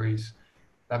deliveries,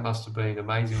 that must have been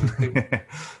amazing.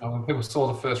 When people saw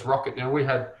the first rocket, you know, we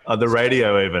had the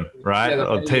radio even, right? Yeah,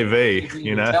 or TV,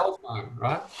 you know, telephone,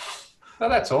 right? So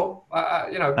that's all.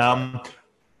 You know.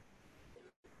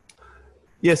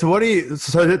 Yeah. So what do you?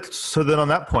 So then on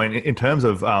that point, in terms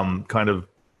of kind of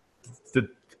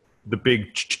the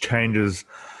big changes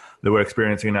that we're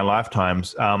experiencing in our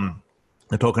lifetimes,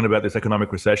 they're talking about this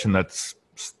economic recession that's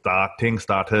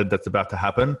started, that's about to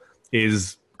happen,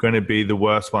 is going to be the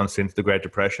worst one since the Great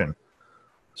Depression.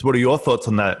 So what are your thoughts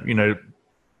on that? You know,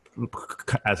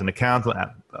 as an accountant,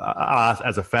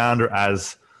 as a founder,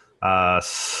 as a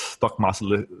stock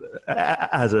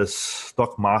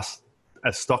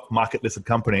market listed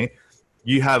company,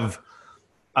 you have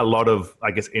a lot of,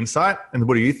 I guess, insight. And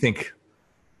what do you think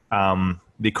the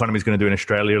economy is going to do in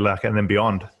Australia, like, and then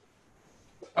beyond?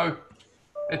 Oh,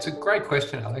 it's a great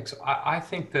question, Alex. I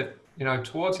think that, you know,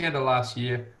 towards the end of last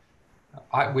year,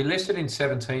 we listed in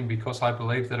 17 because I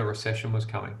believed that a recession was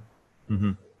coming.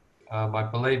 I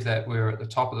believe that we're at the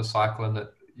top of the cycle, and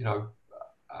that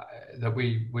that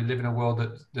we live in a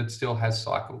world that still has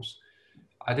cycles.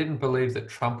 I didn't believe that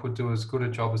Trump would do as good a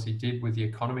job as he did with the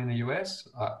economy in the US.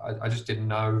 I just didn't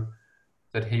know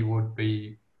that he would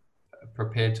be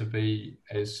prepared to be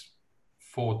as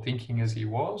forward thinking as he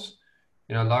was.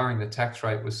 Lowering the tax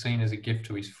rate was seen as a gift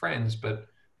to his friends, but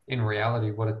in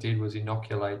reality, what it did was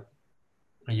inoculate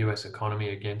a US economy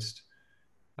against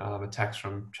attacks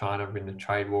from China in the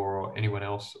trade war or anyone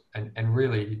else. And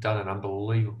really, he'd done an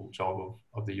unbelievable job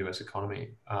of the US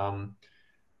economy.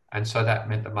 And so that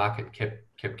meant the market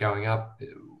kept going up.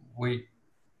 We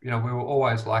were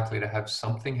always likely to have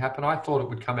something happen. I thought it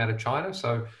would come out of China.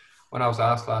 So when I was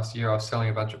asked last year, I was selling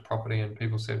a bunch of property, and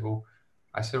people said, well,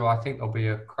 I think there'll be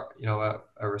a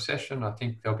recession. I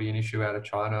think there'll be an issue out of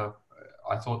China.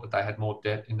 I thought that they had more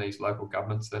debt in these local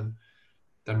governments than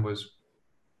was.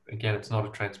 Again, it's not a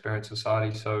transparent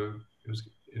society, so it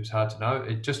was hard to know.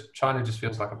 China just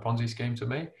feels like a Ponzi scheme to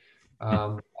me.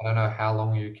 I don't know how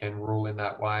long you can rule in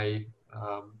that way.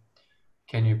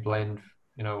 Can you blend,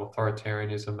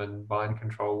 authoritarianism and mind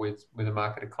control with a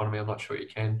market economy? I'm not sure you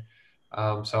can.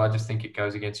 So I just think it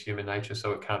goes against human nature,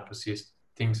 so it can't persist.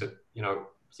 Things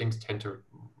tend to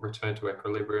return to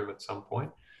equilibrium at some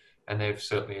point, and they've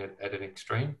certainly at an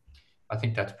extreme. I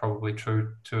think that's probably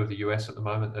true of the US at the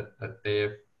moment, that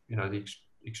they're, the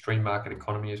extreme market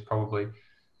economy is probably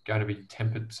going to be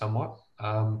tempered somewhat.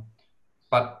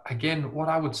 But again, what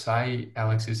I would say,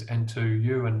 Alex, is, and to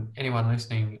you and anyone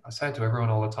listening, I say it to everyone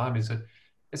all the time, is that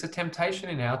there's a temptation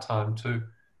in our time to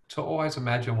always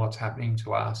imagine what's happening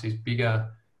to us is bigger,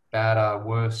 badder,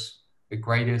 worse, the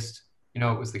greatest. It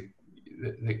was the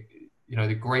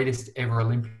greatest ever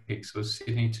Olympics was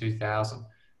Sydney 2000.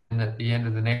 And at the end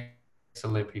of the next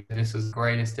Olympics, this is the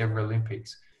greatest ever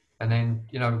Olympics. And then,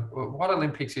 what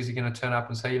Olympics is he going to turn up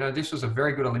and say, this was a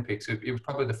very good Olympics. It was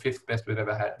probably the 5th best we've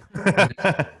ever had.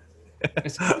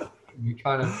 You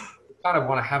kind of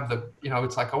want to have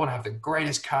it's like, I want to have the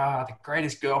greatest car, the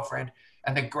greatest girlfriend,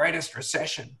 and the greatest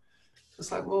recession.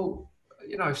 It's like, well,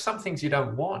 some things you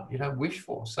don't want, you don't wish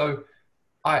for. So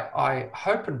I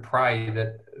hope and pray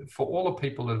that for all the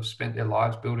people that have spent their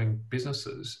lives building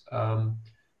businesses,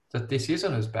 that this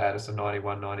isn't as bad as the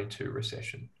 91-92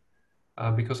 recession.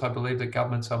 Because I believe that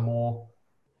governments are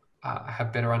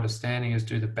have better understanding, as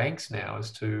do the banks now,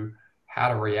 as to how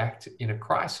to react in a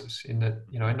crisis. In that,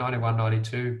 in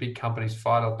 91-92, big companies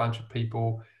fired a bunch of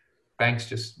people, banks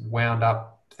just wound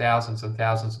up thousands and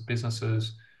thousands of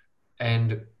businesses.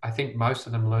 And I think most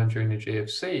of them learned during the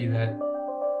GFC that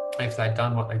if they'd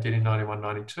done what they did in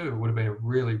 91-92, it would have been a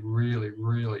really, really,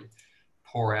 really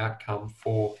poor outcome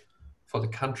for the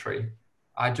country.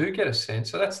 I do get a sense,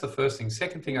 so that's the first thing.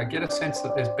 Second thing, I get a sense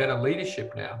that there's better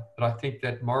leadership now. That I think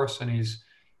that Morrison is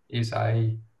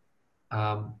a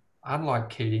unlike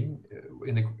Keating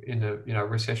in the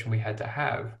recession we had to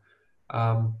have.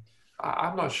 I'm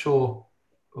not sure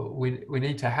we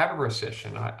need to have a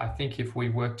recession. I think if we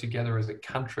work together as a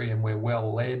country and we're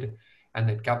well led, and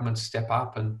that governments step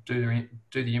up and do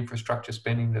the infrastructure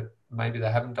spending that maybe they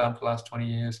haven't done for the last 20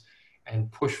 years, and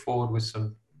push forward with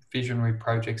some visionary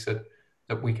projects that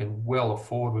we can well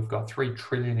afford. We've got $3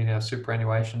 trillion in our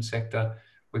superannuation sector.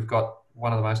 We've got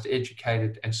one of the most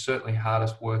educated and certainly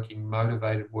hardest working,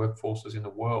 motivated workforces in the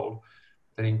world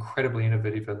that are incredibly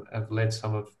innovative and have led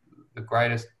some of the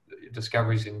greatest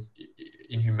discoveries in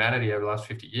humanity over the last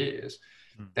 50 years.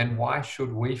 Then why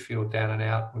should we feel down and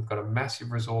out? We've got a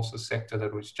massive resources sector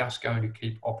that was just going to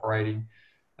keep operating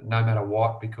no matter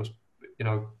what, because,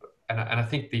 and I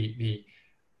think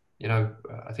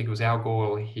I think it was Al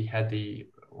Gore, he had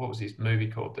what was his movie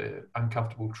called? The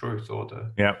Uncomfortable Truth, or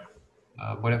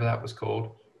whatever that was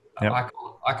called. Yep.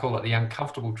 I call it the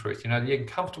uncomfortable truth. The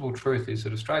uncomfortable truth is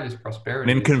that Australia's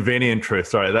prosperity... An inconvenient truth.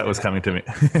 Sorry, that was coming to me.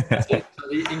 That's it. So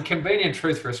the inconvenient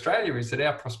truth for Australia is that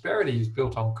our prosperity is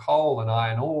built on coal and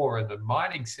iron ore and the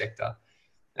mining sector.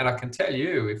 And I can tell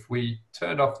you, if we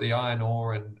turned off the iron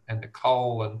ore and the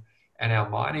coal and our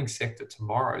mining sector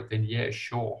tomorrow, then yeah,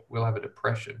 sure, we'll have a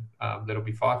depression that'll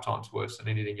be 5 times worse than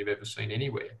anything you've ever seen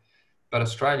anywhere. But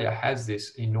Australia has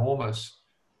this enormous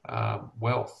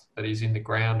wealth that is in the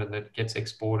ground and that gets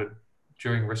exported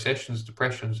during recessions,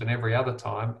 depressions, and every other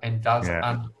time, and does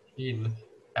underpin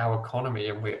our economy.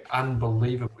 And we're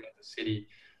unbelievably in the city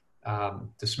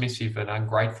dismissive and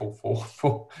ungrateful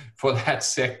for that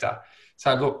sector.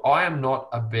 So look, I am not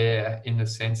a bear in the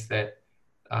sense that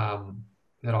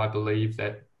that I believe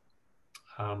that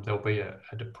there'll be a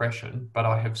depression, but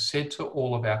I have said to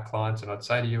all of our clients, and I'd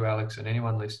say to you, Alex, and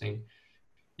anyone listening,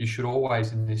 you should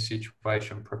always in this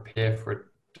situation prepare for a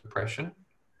depression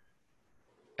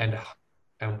and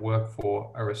and work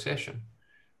for a recession.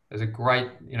 There's a great,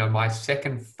 my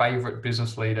second favorite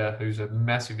business leader who's a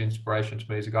massive inspiration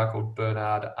to me is a guy called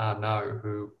Bernard Arnault,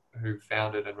 who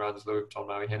founded and runs Louis Vuitton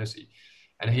Moët Hennessy.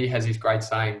 And he has his great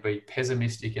saying, be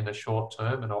pessimistic in the short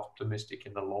term and optimistic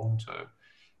in the long term.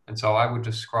 And so I would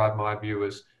describe my view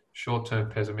as short-term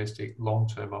pessimistic,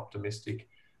 long-term optimistic.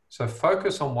 So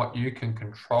focus on what you can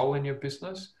control in your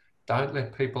business. Don't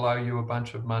let people owe you a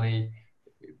bunch of money.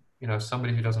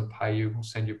 Somebody who doesn't pay you will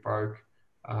send you broke.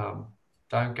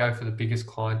 Don't go for the biggest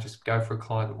client. Just go for a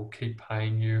client that will keep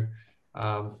paying you.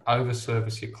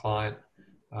 Over-service your client.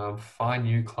 Find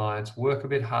new clients. Work a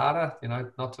bit harder,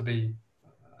 not to be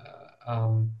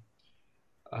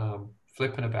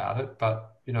flippant about it, but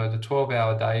the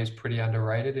 12-hour day is pretty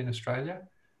underrated in Australia.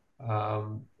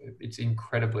 It's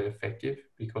incredibly effective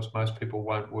because most people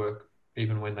won't work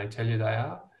even when they tell you they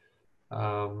are.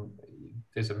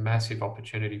 There's a massive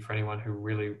opportunity for anyone who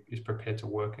really is prepared to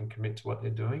work and commit to what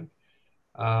they're doing.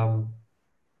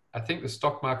 I think the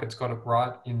stock market's got it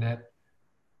right in that,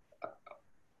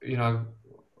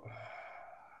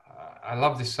 I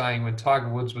love this saying, when Tiger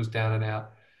Woods was down and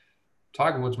out,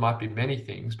 Tiger Woods might be many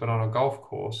things, but on a golf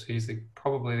course, he's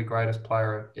probably the greatest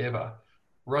player ever.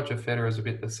 Roger Federer is a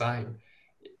bit the same.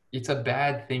 It's a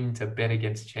bad thing to bet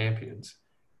against champions.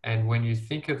 And when you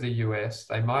think of the US,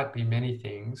 they might be many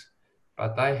things,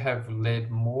 but they have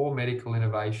led more medical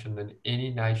innovation than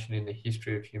any nation in the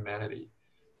history of humanity.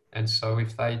 And so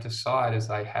if they decide, as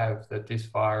they have, that this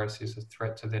virus is a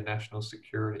threat to their national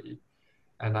security,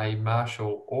 and they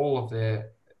marshal all of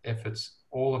their efforts,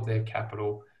 all of their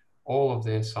capital, all of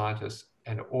their scientists,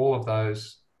 and all of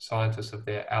those scientists of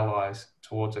their allies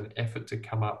towards an effort to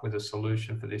come up with a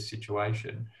solution for this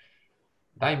situation,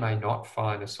 they may not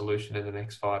find a solution in the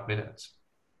next 5 minutes.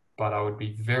 But I would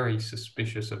be very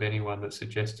suspicious of anyone that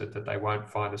suggested that they won't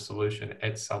find a solution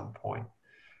at some point.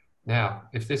 Now,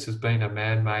 if this has been a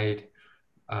man-made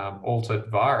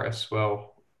altered virus,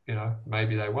 well,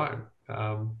 maybe they won't.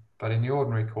 But in the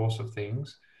ordinary course of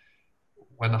things,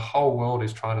 when the whole world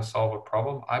is trying to solve a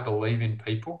problem, I believe in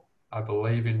people. I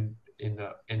believe in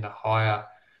the higher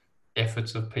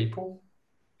efforts of people.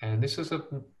 And this is a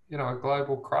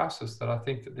global crisis that I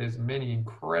think that there's many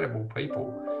incredible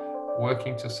people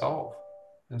working to solve.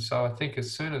 And so I think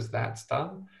as soon as that's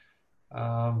done,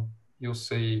 you'll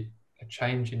see a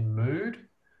change in mood.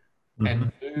 Mm-hmm.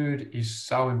 And mood is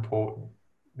so important.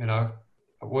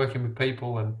 Working with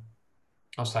people, and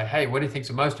I'll say, hey, what do you think's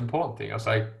the most important thing? I'll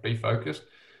say, be focused.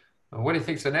 What do you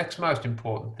think's the next most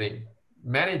important thing?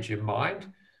 Manage your mind.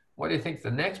 What do you think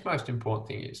the next most important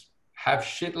thing is? Have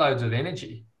shitloads of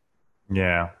energy.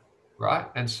 Yeah. Right.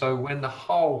 And so when the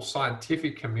whole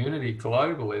scientific community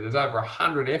globally, there's over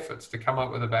 100 efforts to come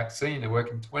up with a vaccine. They're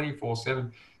working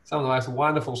 24/7. Some of the most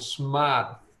wonderful,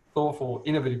 smart, thoughtful,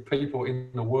 innovative people in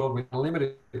the world with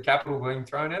limited capital being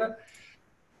thrown at it.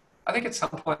 I think at some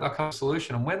point they'll come to a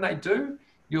solution. And when they do,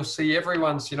 you'll see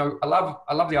everyone's,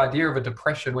 I love the idea of a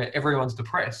depression where everyone's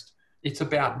depressed. It's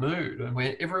about mood, and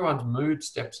where everyone's mood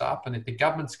steps up, and if the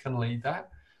governments can lead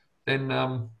that, then,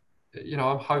 I'm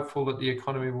hopeful that the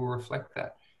economy will reflect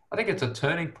that. I think it's a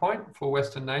turning point for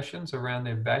Western nations around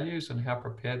their values and how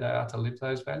prepared they are to live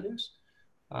those values.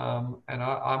 And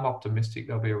I'm optimistic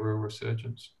there'll be a real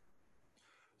resurgence.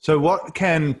 So what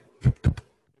can people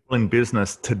in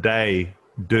business today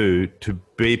do to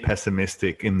be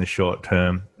pessimistic in the short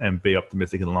term and be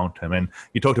optimistic in the long term? And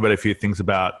you talked about a few things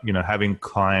about, having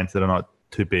clients that are not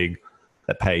too big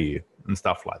that pay you and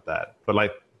stuff like that. But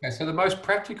okay, so the most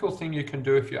practical thing you can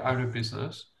do if you own a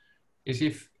business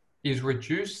is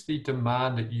reduce the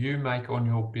demand that you make on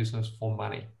your business for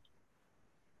money.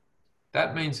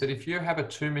 That means that if you have a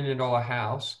 $2 million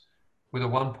house with a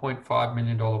 $1.5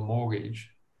 million mortgage,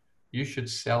 you should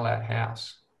sell that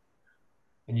house.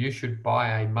 And you should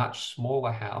buy a much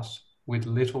smaller house with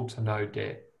little to no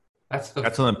debt. That's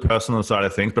on the personal side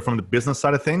of things, but from the business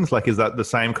side of things, is that the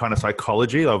same kind of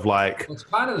psychology of it's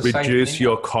kind of the reduce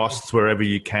your costs wherever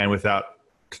you can without?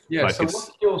 Yeah.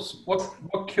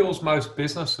 What kills most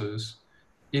businesses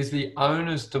is the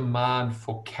owner's demand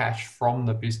for cash from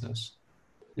the business.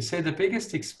 You see, the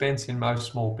biggest expense in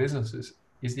most small businesses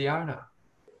is the owner.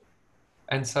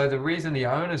 And so the reason the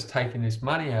owner's taking this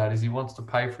money out is he wants to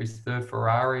pay for his third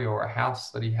Ferrari or a house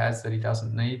that he has that he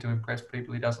doesn't need to impress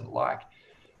people he doesn't like.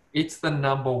 It's the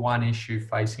number one issue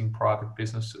facing private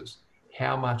businesses,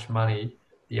 how much money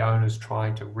the owner's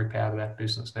trying to rip out of that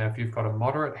business. Now, if you've got a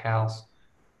moderate house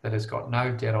that has got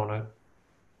no debt on it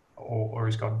or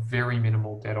has got very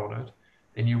minimal debt on it,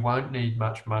 then you won't need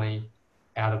much money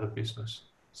out of the business.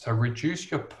 So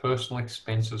reduce your personal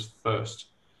expenses first.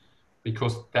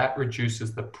 because that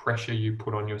reduces the pressure you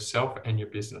put on yourself and your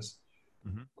business.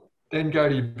 Mm-hmm. Then go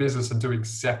to your business and do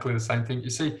exactly the same thing. You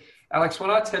see, Alex, when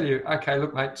I tell you, okay,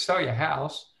 look, mate, sell your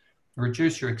house,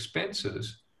 reduce your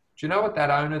expenses, do you know what that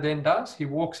owner then does? He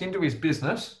walks into his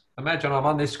business. Imagine I'm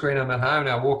on this screen, I'm at home,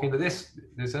 now I walk into this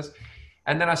business.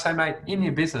 And then I say, mate, in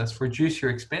your business, reduce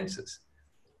your expenses.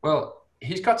 Well,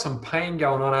 he's got some pain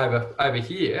going on over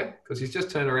here because he's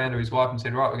just turned around to his wife and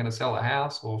said, right, we're going to sell the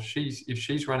house. Or if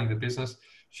she's running the business,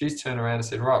 she's turned around and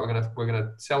said, right, we're going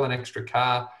to sell an extra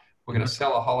car. We're going to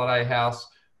sell a holiday house.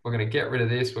 We're going to get rid of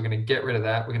this. We're going to get rid of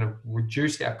that. We're going to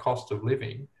reduce our cost of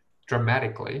living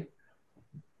dramatically.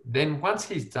 Then once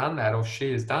he's done that or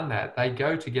she has done that, they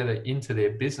go together into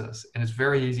their business. And it's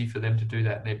very easy for them to do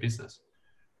that in their business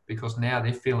because now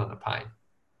they're feeling the pain.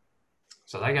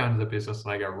 So they go into the business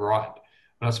and they go, right,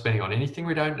 we're not spending on anything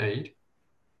we don't need.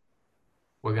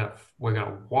 We're going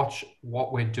to watch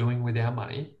what we're doing with our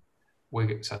money.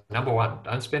 So number one,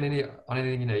 don't spend on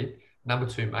anything you need. Number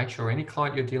two, make sure any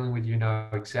client you're dealing with, you know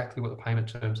exactly what the payment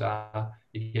terms are.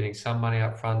 You're getting some money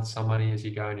up front, some money as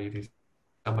you go, and you do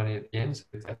some money at the end. So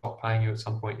if they're not paying you at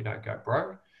some point, you don't go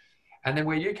broke. And then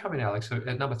where you come in, Alex,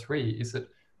 at number three, is that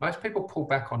most people pull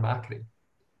back on marketing.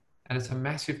 And it's a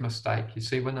massive mistake. You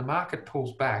see, when the market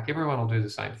pulls back, everyone will do the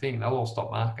same thing. They'll all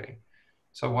stop marketing.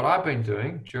 So what I've been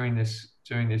doing during this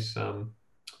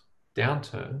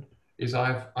downturn is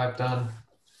I've done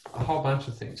a whole bunch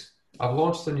of things. I've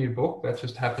launched a new book that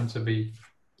just happened to be,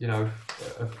 a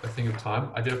thing of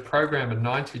time. I did a program, a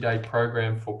 90-day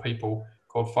program for people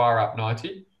called Fire Up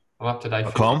 90. I'm up to date.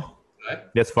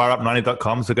 Yes,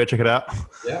 fireup90.com. So go check it out.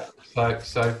 Yeah.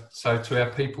 So to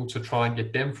our people, to try and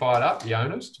get them fired up, the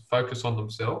owners, to focus on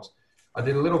themselves. I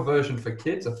did a little version for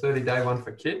kids, a 30-day one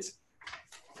for kids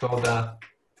called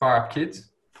Fire Up Kids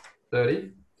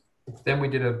 30. Then we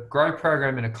did a grow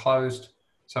program in a closed.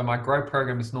 So my grow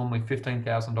program is normally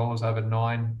 $15,000 over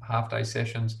 9 half-day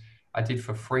sessions. I did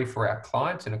for free for our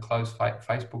clients in a closed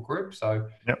Facebook group. So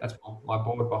That's my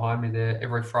board behind me there.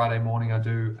 Every Friday morning I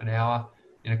do an hour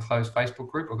in a closed Facebook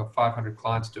group. I've got 500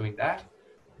 clients doing that.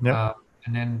 Yep.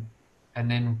 And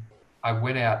then I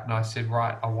went out and I said,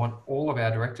 right, I want all of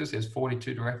our directors. There's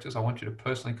 42 directors. I want you to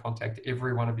personally contact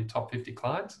every one of your top 50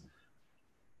 clients.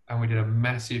 And we did a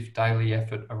massive daily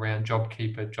effort around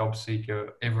JobKeeper, JobSeeker,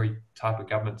 every type of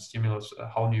government stimulus, a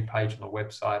whole new page on the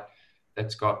website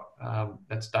that's got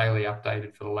that's daily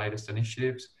updated for the latest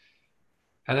initiatives.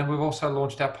 And then we've also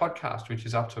launched our podcast, which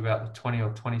is up to about the 20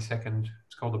 or 22nd.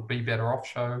 It's called the Be Better Off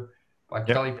Show by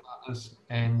Kelly Partners.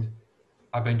 And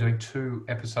I've been doing 2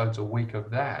 episodes a week of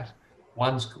that.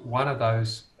 One of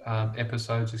those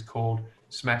episodes is called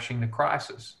Smashing the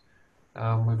Crisis.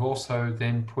 We've also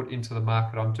then put into the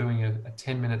market, I'm doing a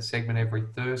 10-minute segment every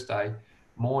Thursday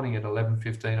morning at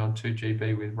 11:15 on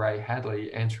 2GB with Ray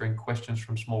Hadley, answering questions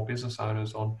from small business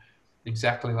owners on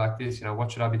exactly like this,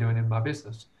 what should I be doing in my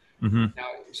business? Mm-hmm. Now,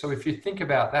 so if you think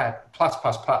about that, plus,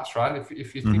 right?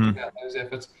 If you think about those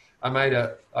efforts, I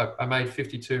made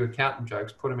 52 accountant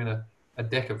jokes, put them in a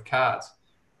deck of cards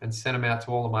and sent them out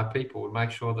to all of my people and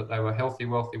make sure that they were healthy,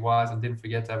 wealthy, wise, and didn't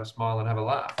forget to have a smile and have a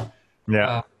laugh.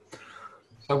 Yeah.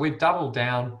 So we've doubled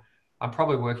down. I'm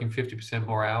probably working 50%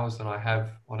 more hours than I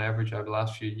have on average over the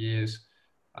last few years.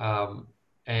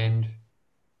 And,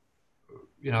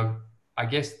 I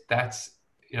guess that's,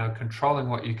 controlling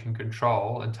what you can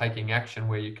control and taking action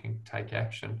where you can take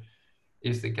action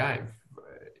is the game,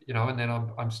 and then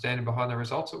I'm standing behind the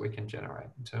results that we can generate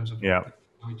in terms of what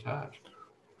we charge.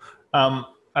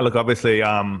 Look, obviously,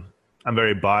 I'm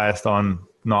very biased on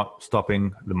not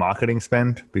stopping the marketing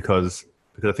spend because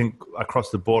I think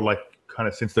across the board, like kind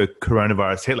of since the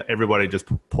coronavirus hit, everybody just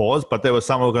paused. But there were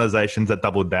some organizations that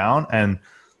doubled down and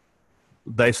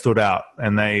they stood out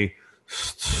and they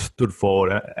stood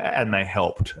forward and they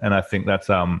helped. And I think that's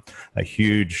a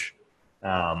huge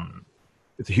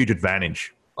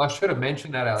advantage. I should have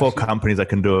mentioned that, Alex. For companies that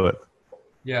can do it.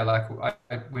 Yeah, like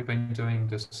we've been doing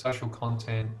the social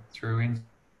content through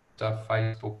Insta,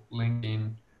 Facebook,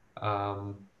 LinkedIn,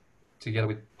 together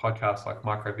with podcasts like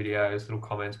micro videos, little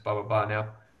comments, blah, blah, blah. Now,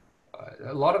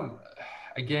 a lot of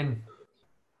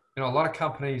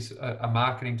companies are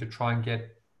marketing to try and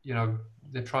get,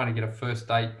 they're trying to get a first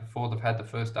date before they've had the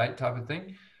first date type of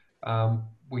thing.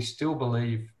 We still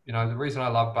believe, the reason I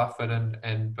love Buffett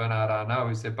and Bernard Arnault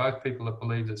is they're both people that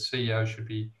believe that CEOs should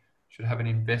have an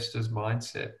investor's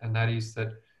mindset. And that is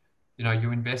that,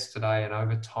 you invest today and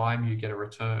over time you get a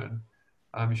return.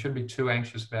 You shouldn't be too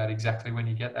anxious about exactly when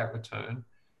you get that return.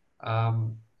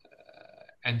 And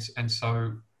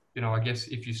so, I guess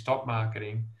if you stop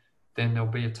marketing, then there'll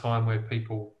be a time where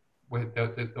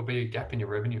there'll be a gap in your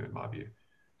revenue, in my view.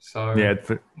 So Yeah,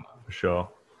 for sure.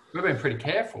 we've been pretty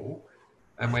careful,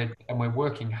 and we're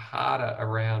working harder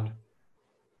around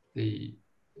the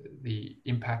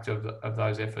impact of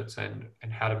those efforts and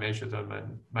how to measure them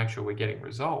and make sure we're getting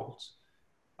results.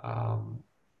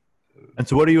 And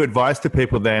so what do you advise to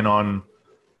people then on,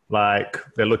 like,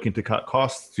 they're looking to cut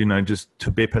costs, just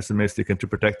to be pessimistic and to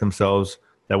protect themselves?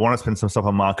 They want to spend some stuff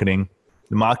on marketing.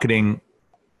 The marketing,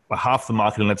 half the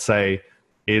marketing, let's say,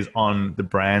 is on the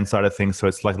brand side of things. So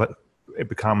it's like it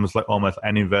becomes like almost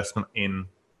an investment in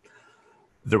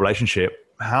the relationship.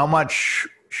 How much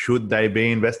should they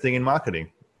be investing in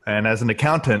marketing? And as an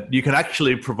accountant, you can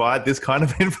actually provide this kind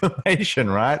of information,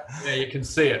 right? Yeah, you can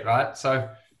see it, right? So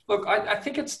look, I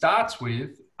think it starts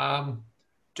with,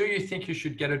 do you think you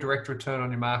should get a direct return on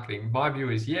your marketing? My view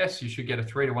is yes, you should get a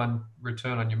 3-to-1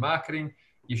 return on your marketing.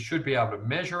 You should be able to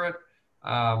measure it.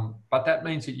 But that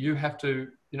means that you have to,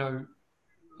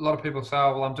 a lot of people say,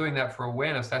 oh, well, I'm doing that for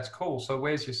awareness. That's cool. So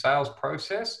where's your sales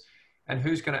process? And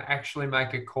who's going to actually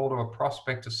make a call to a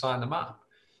prospect to sign them up?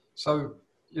 So,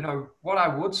 what I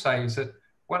would say is that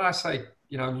when I say,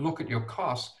 look at your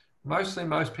costs, most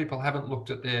people haven't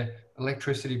looked at their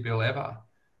electricity bill ever.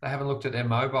 They haven't looked at their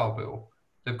mobile bill.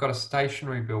 They've got a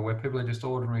stationary bill where people are just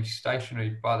ordering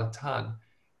stationery by the ton.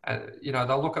 And,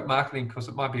 they'll look at marketing because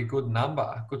it might be a good number,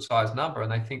 a good size number,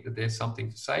 and they think that there's something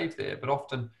to save there. But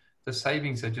often the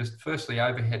savings are just, firstly,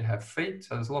 overhead have feet.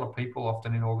 So there's a lot of people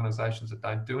often in organizations that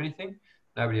don't do anything.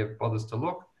 Nobody ever bothers to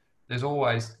look. There's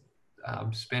always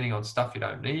spending on stuff you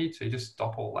don't need. So you just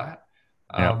stop all that.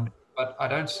 But I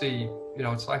don't see,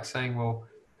 it's like saying, well,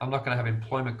 I'm not going to have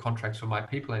employment contracts for my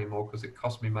people anymore because it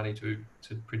costs me money to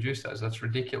produce those. That's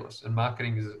ridiculous. And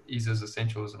marketing is as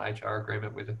essential as an HR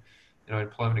agreement with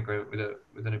employment agreement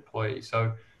with an employee.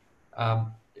 So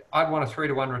I'd want a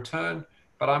 3-to-1 return,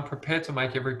 but I'm prepared to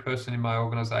make every person in my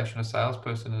organization a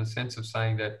salesperson in the sense of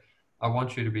saying that I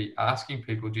want you to be asking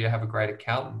people, do you have a great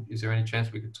accountant? Is there any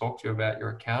chance we could talk to you about your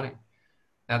accounting?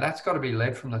 Now that's got to be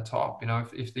led from the top.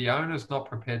 If the owner's not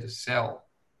prepared to sell,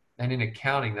 and in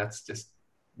accounting, that's just,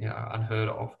 unheard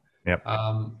of. Yep.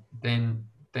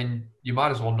 Then you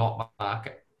might as well not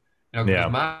market.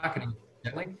 Because marketing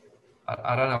and selling,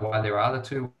 I don't know why there are the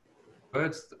two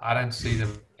words. I don't see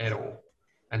them at all.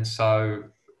 And so,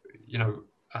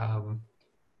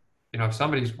 if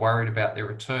somebody's worried about their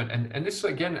return, and this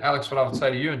again, Alex, what I would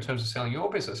say to you in terms of selling your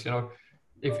business,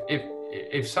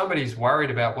 if somebody's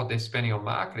worried about what they're spending on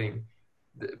marketing,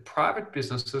 private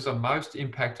businesses are most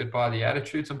impacted by the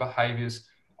attitudes and behaviors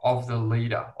of the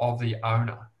leader, of the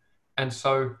owner. And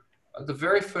so the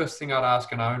very first thing I'd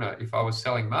ask an owner if I was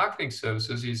selling marketing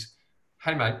services is,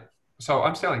 hey, mate, so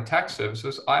I'm selling tax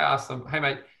services. I ask them, hey,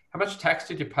 mate, how much tax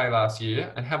did you pay last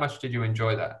year? And how much did you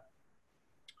enjoy that?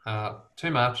 Too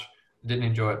much. Didn't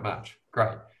enjoy it much.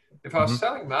 Great. If I was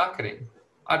selling marketing,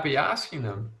 I'd be asking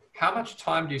them, how much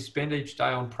time do you spend each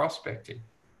day on prospecting?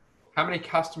 How many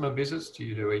customer visits do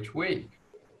you do each week?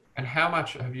 And how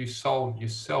much have you sold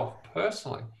yourself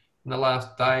personally in the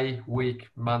last day, week,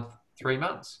 month, 3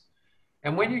 months?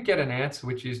 And when you get an answer,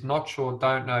 which is not sure,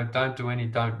 don't know, don't do any,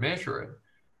 don't measure it,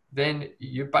 then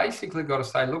you basically got to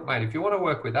say, look, mate, if you want to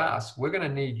work with us, we're going to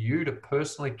need you to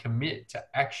personally commit to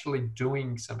actually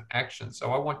doing some action.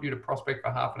 So I want you to prospect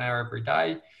for half an hour every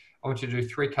day. I want you to do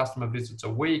 3 customer visits a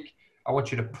week. I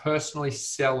want you to personally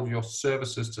sell your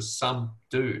services to some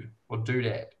dude or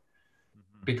dudette.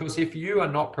 Because if you are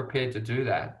not prepared to do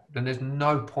that, then there's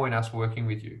no point us working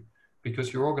with you,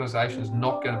 because your organization is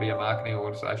not going to be a marketing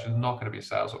organization, not going to be a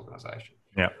sales organization.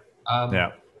 Yeah.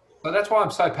 So that's why I'm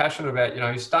so passionate about,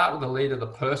 you start with the leader, the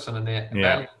person, and their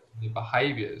values and their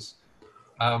behaviors.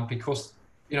 Because,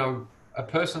 a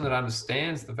person that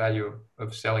understands the value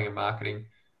of selling and marketing,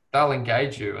 they'll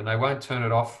engage you and they won't turn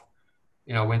it off,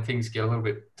 when things get a little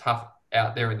bit tough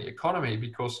out there in the economy,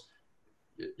 because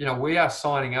we are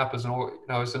signing up as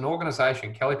an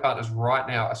organization. Kelly Partners right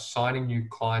now are signing new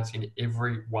clients in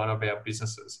every one of our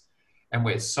businesses. And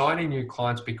we're signing new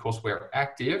clients because we're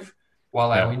active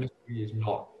while our industry is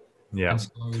not. Yeah. And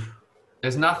so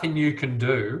there's nothing you can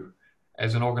do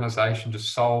as an organization to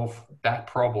solve that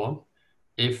problem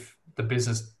if the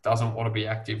business doesn't want to be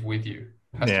active with you.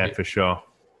 Yeah, for sure.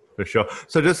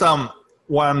 So just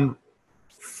one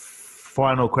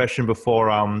final question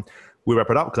before we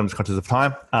wrap it up, because I'm just conscious of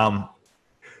time.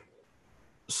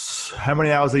 How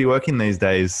many hours are you working these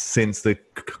days since the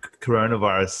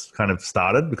coronavirus kind of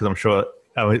started? Because I'm sure,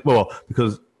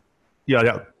 because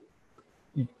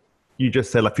you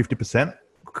just said like 50%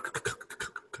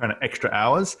 kind of extra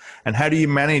hours. And how do you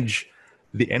manage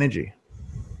the energy?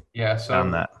 Yeah, so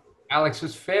around that? Alex,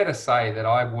 it's fair to say that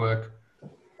I work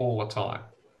all the time.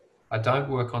 I don't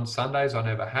work on Sundays. I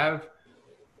never have.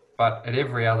 But at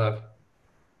every other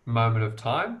moment of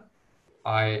time,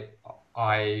 I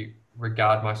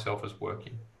regard myself as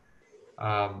working.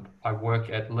 I work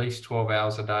at least 12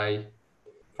 hours a day,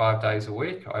 5 days a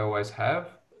week. I always have.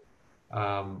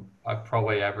 I'm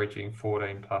probably averaging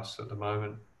 14 plus at the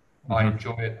moment. Mm-hmm. I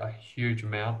enjoy it a huge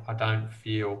amount. I don't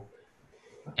feel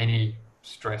any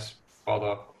stress,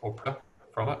 bother, or pressure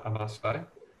from it, I must say.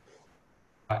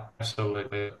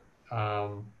 Absolutely.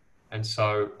 And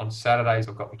so on Saturdays,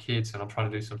 I've got the kids and I'm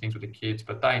trying to do some things with the kids,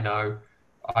 but they know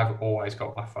I've always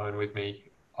got my phone with me.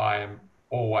 I am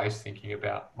always thinking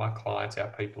about my clients, our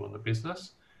people in the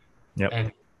business. Yep.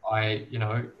 And I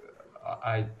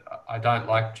don't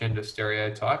like gender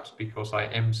stereotypes because I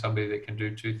am somebody that can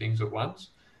do two things at once,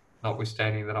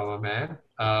 notwithstanding that I'm a man.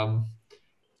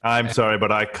 I'm sorry,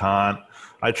 but I can't.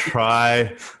 I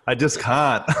try. I just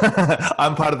can't.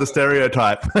 I'm part of the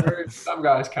stereotype. Some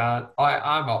guys can't.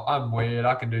 I'm weird.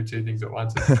 I can do two things at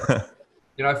once.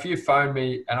 If you phone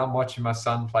me and I'm watching my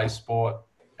son play sport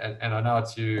and I know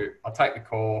it's you, I'll take the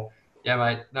call. Yeah,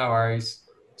 mate, no worries.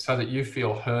 So that you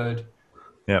feel heard.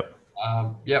 Yep.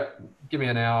 Yep. Give me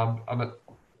an hour. I'm at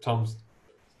Tom's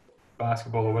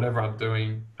basketball or whatever I'm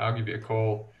doing. I'll give you a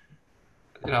call.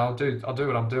 I'll do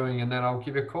what I'm doing and then I'll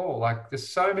give you a call. Like there's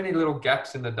so many little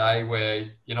gaps in the day where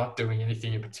you're not doing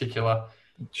anything in particular.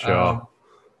 Sure.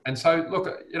 And so look,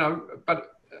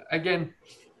 but again,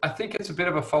 I think it's a bit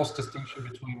of a false distinction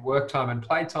between work time and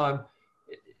play time.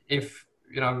 If,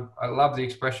 I love the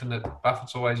expression that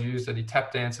Buffett's always used, that he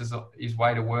tap dances his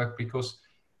way to work because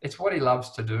it's what he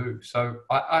loves to do. So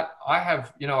I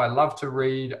have, I love to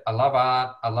read. I love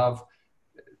art. I love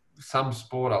some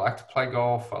sport. I like to play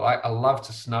golf. I love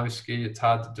to snow ski. It's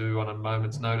hard to do on a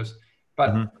moment's notice,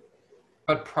 but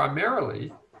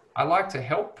primarily I like to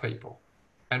help people,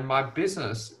 and my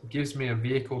business gives me a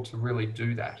vehicle to really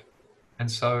do that. And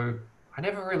so I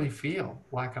never really feel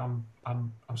like I'm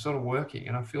sort of working,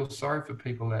 and I feel sorry for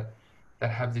people that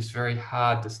have this very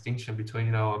hard distinction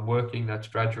between, I'm working, that's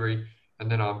drudgery,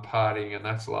 and then I'm partying and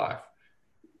that's life.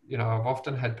 I've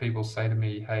often had people say to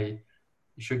me, hey,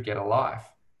 you should get a life.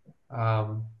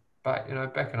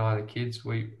 But Beck and I, the kids,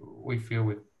 we feel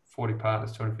with 40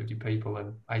 partners, 250 people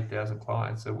and 8,000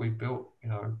 clients that we've built,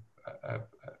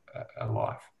 a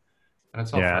life. And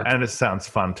it's not fun. And it sounds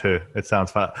fun too. It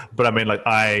sounds fun. But I mean, like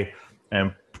I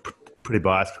am pretty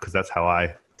biased because that's how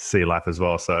I see life as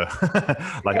well. So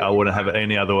I wouldn't have it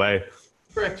any other way.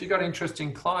 Correct. You got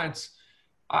interesting clients.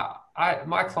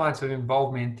 My clients have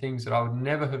involved me in things that I would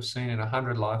never have seen in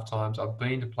 100 lifetimes. I've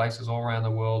been to places all around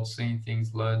the world, seen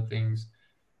things, learned things.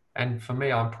 And for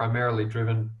me, I'm primarily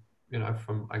driven,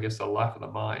 from, I guess, the life of the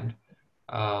mind.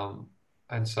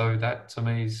 And so that to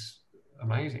me is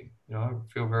amazing. I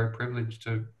feel very privileged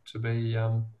to be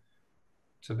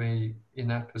in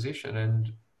that position.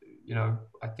 And,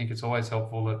 I think it's always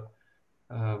helpful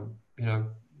that,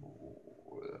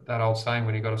 that old saying,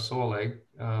 when you got a sore leg,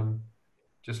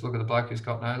 just look at the bloke who's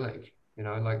got no leg.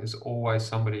 There's always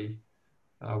somebody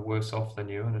worse off than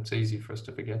you, and it's easy for us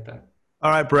to forget that. All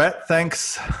right, Brett,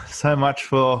 thanks so much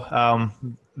for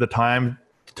the time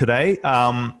today.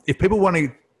 If people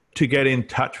wanted to get in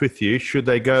touch with you, should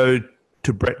they go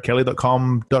to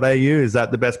brettkelly.com.au? Is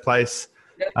that the best place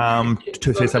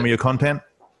to see some of your content?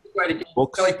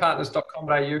 Books.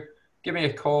 kellypartners.com.au. Give me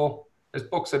a call. There's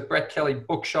books at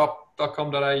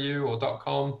brettkellybookshop.com.au or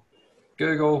 .com.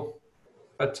 Google.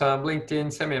 But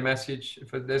LinkedIn, send me a message.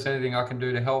 If there's anything I can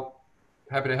do to help,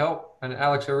 happy to help. And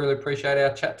Alex, I really appreciate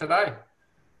our chat today.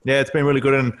 Yeah, it's been really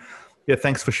good. And yeah,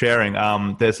 thanks for sharing.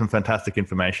 There's some fantastic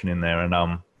information in there. And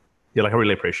I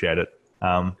really appreciate it.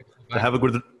 So have a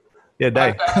good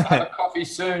day. Have a coffee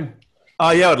soon.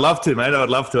 Oh, yeah, I'd love to, mate. I'd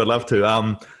love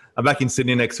to. I'm back in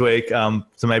Sydney next week. So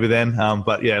maybe then.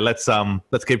 But yeah, let's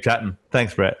keep chatting.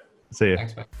 Thanks, Brett. See you.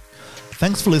 Thanks, mate.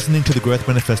 Thanks for listening to the Growth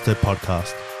Manifesto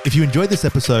podcast. If you enjoyed this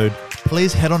episode,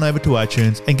 please head on over to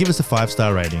iTunes and give us a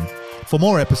 5-star rating. For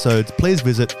more episodes, please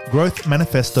visit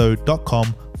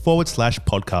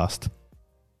growthmanifesto.com/podcast.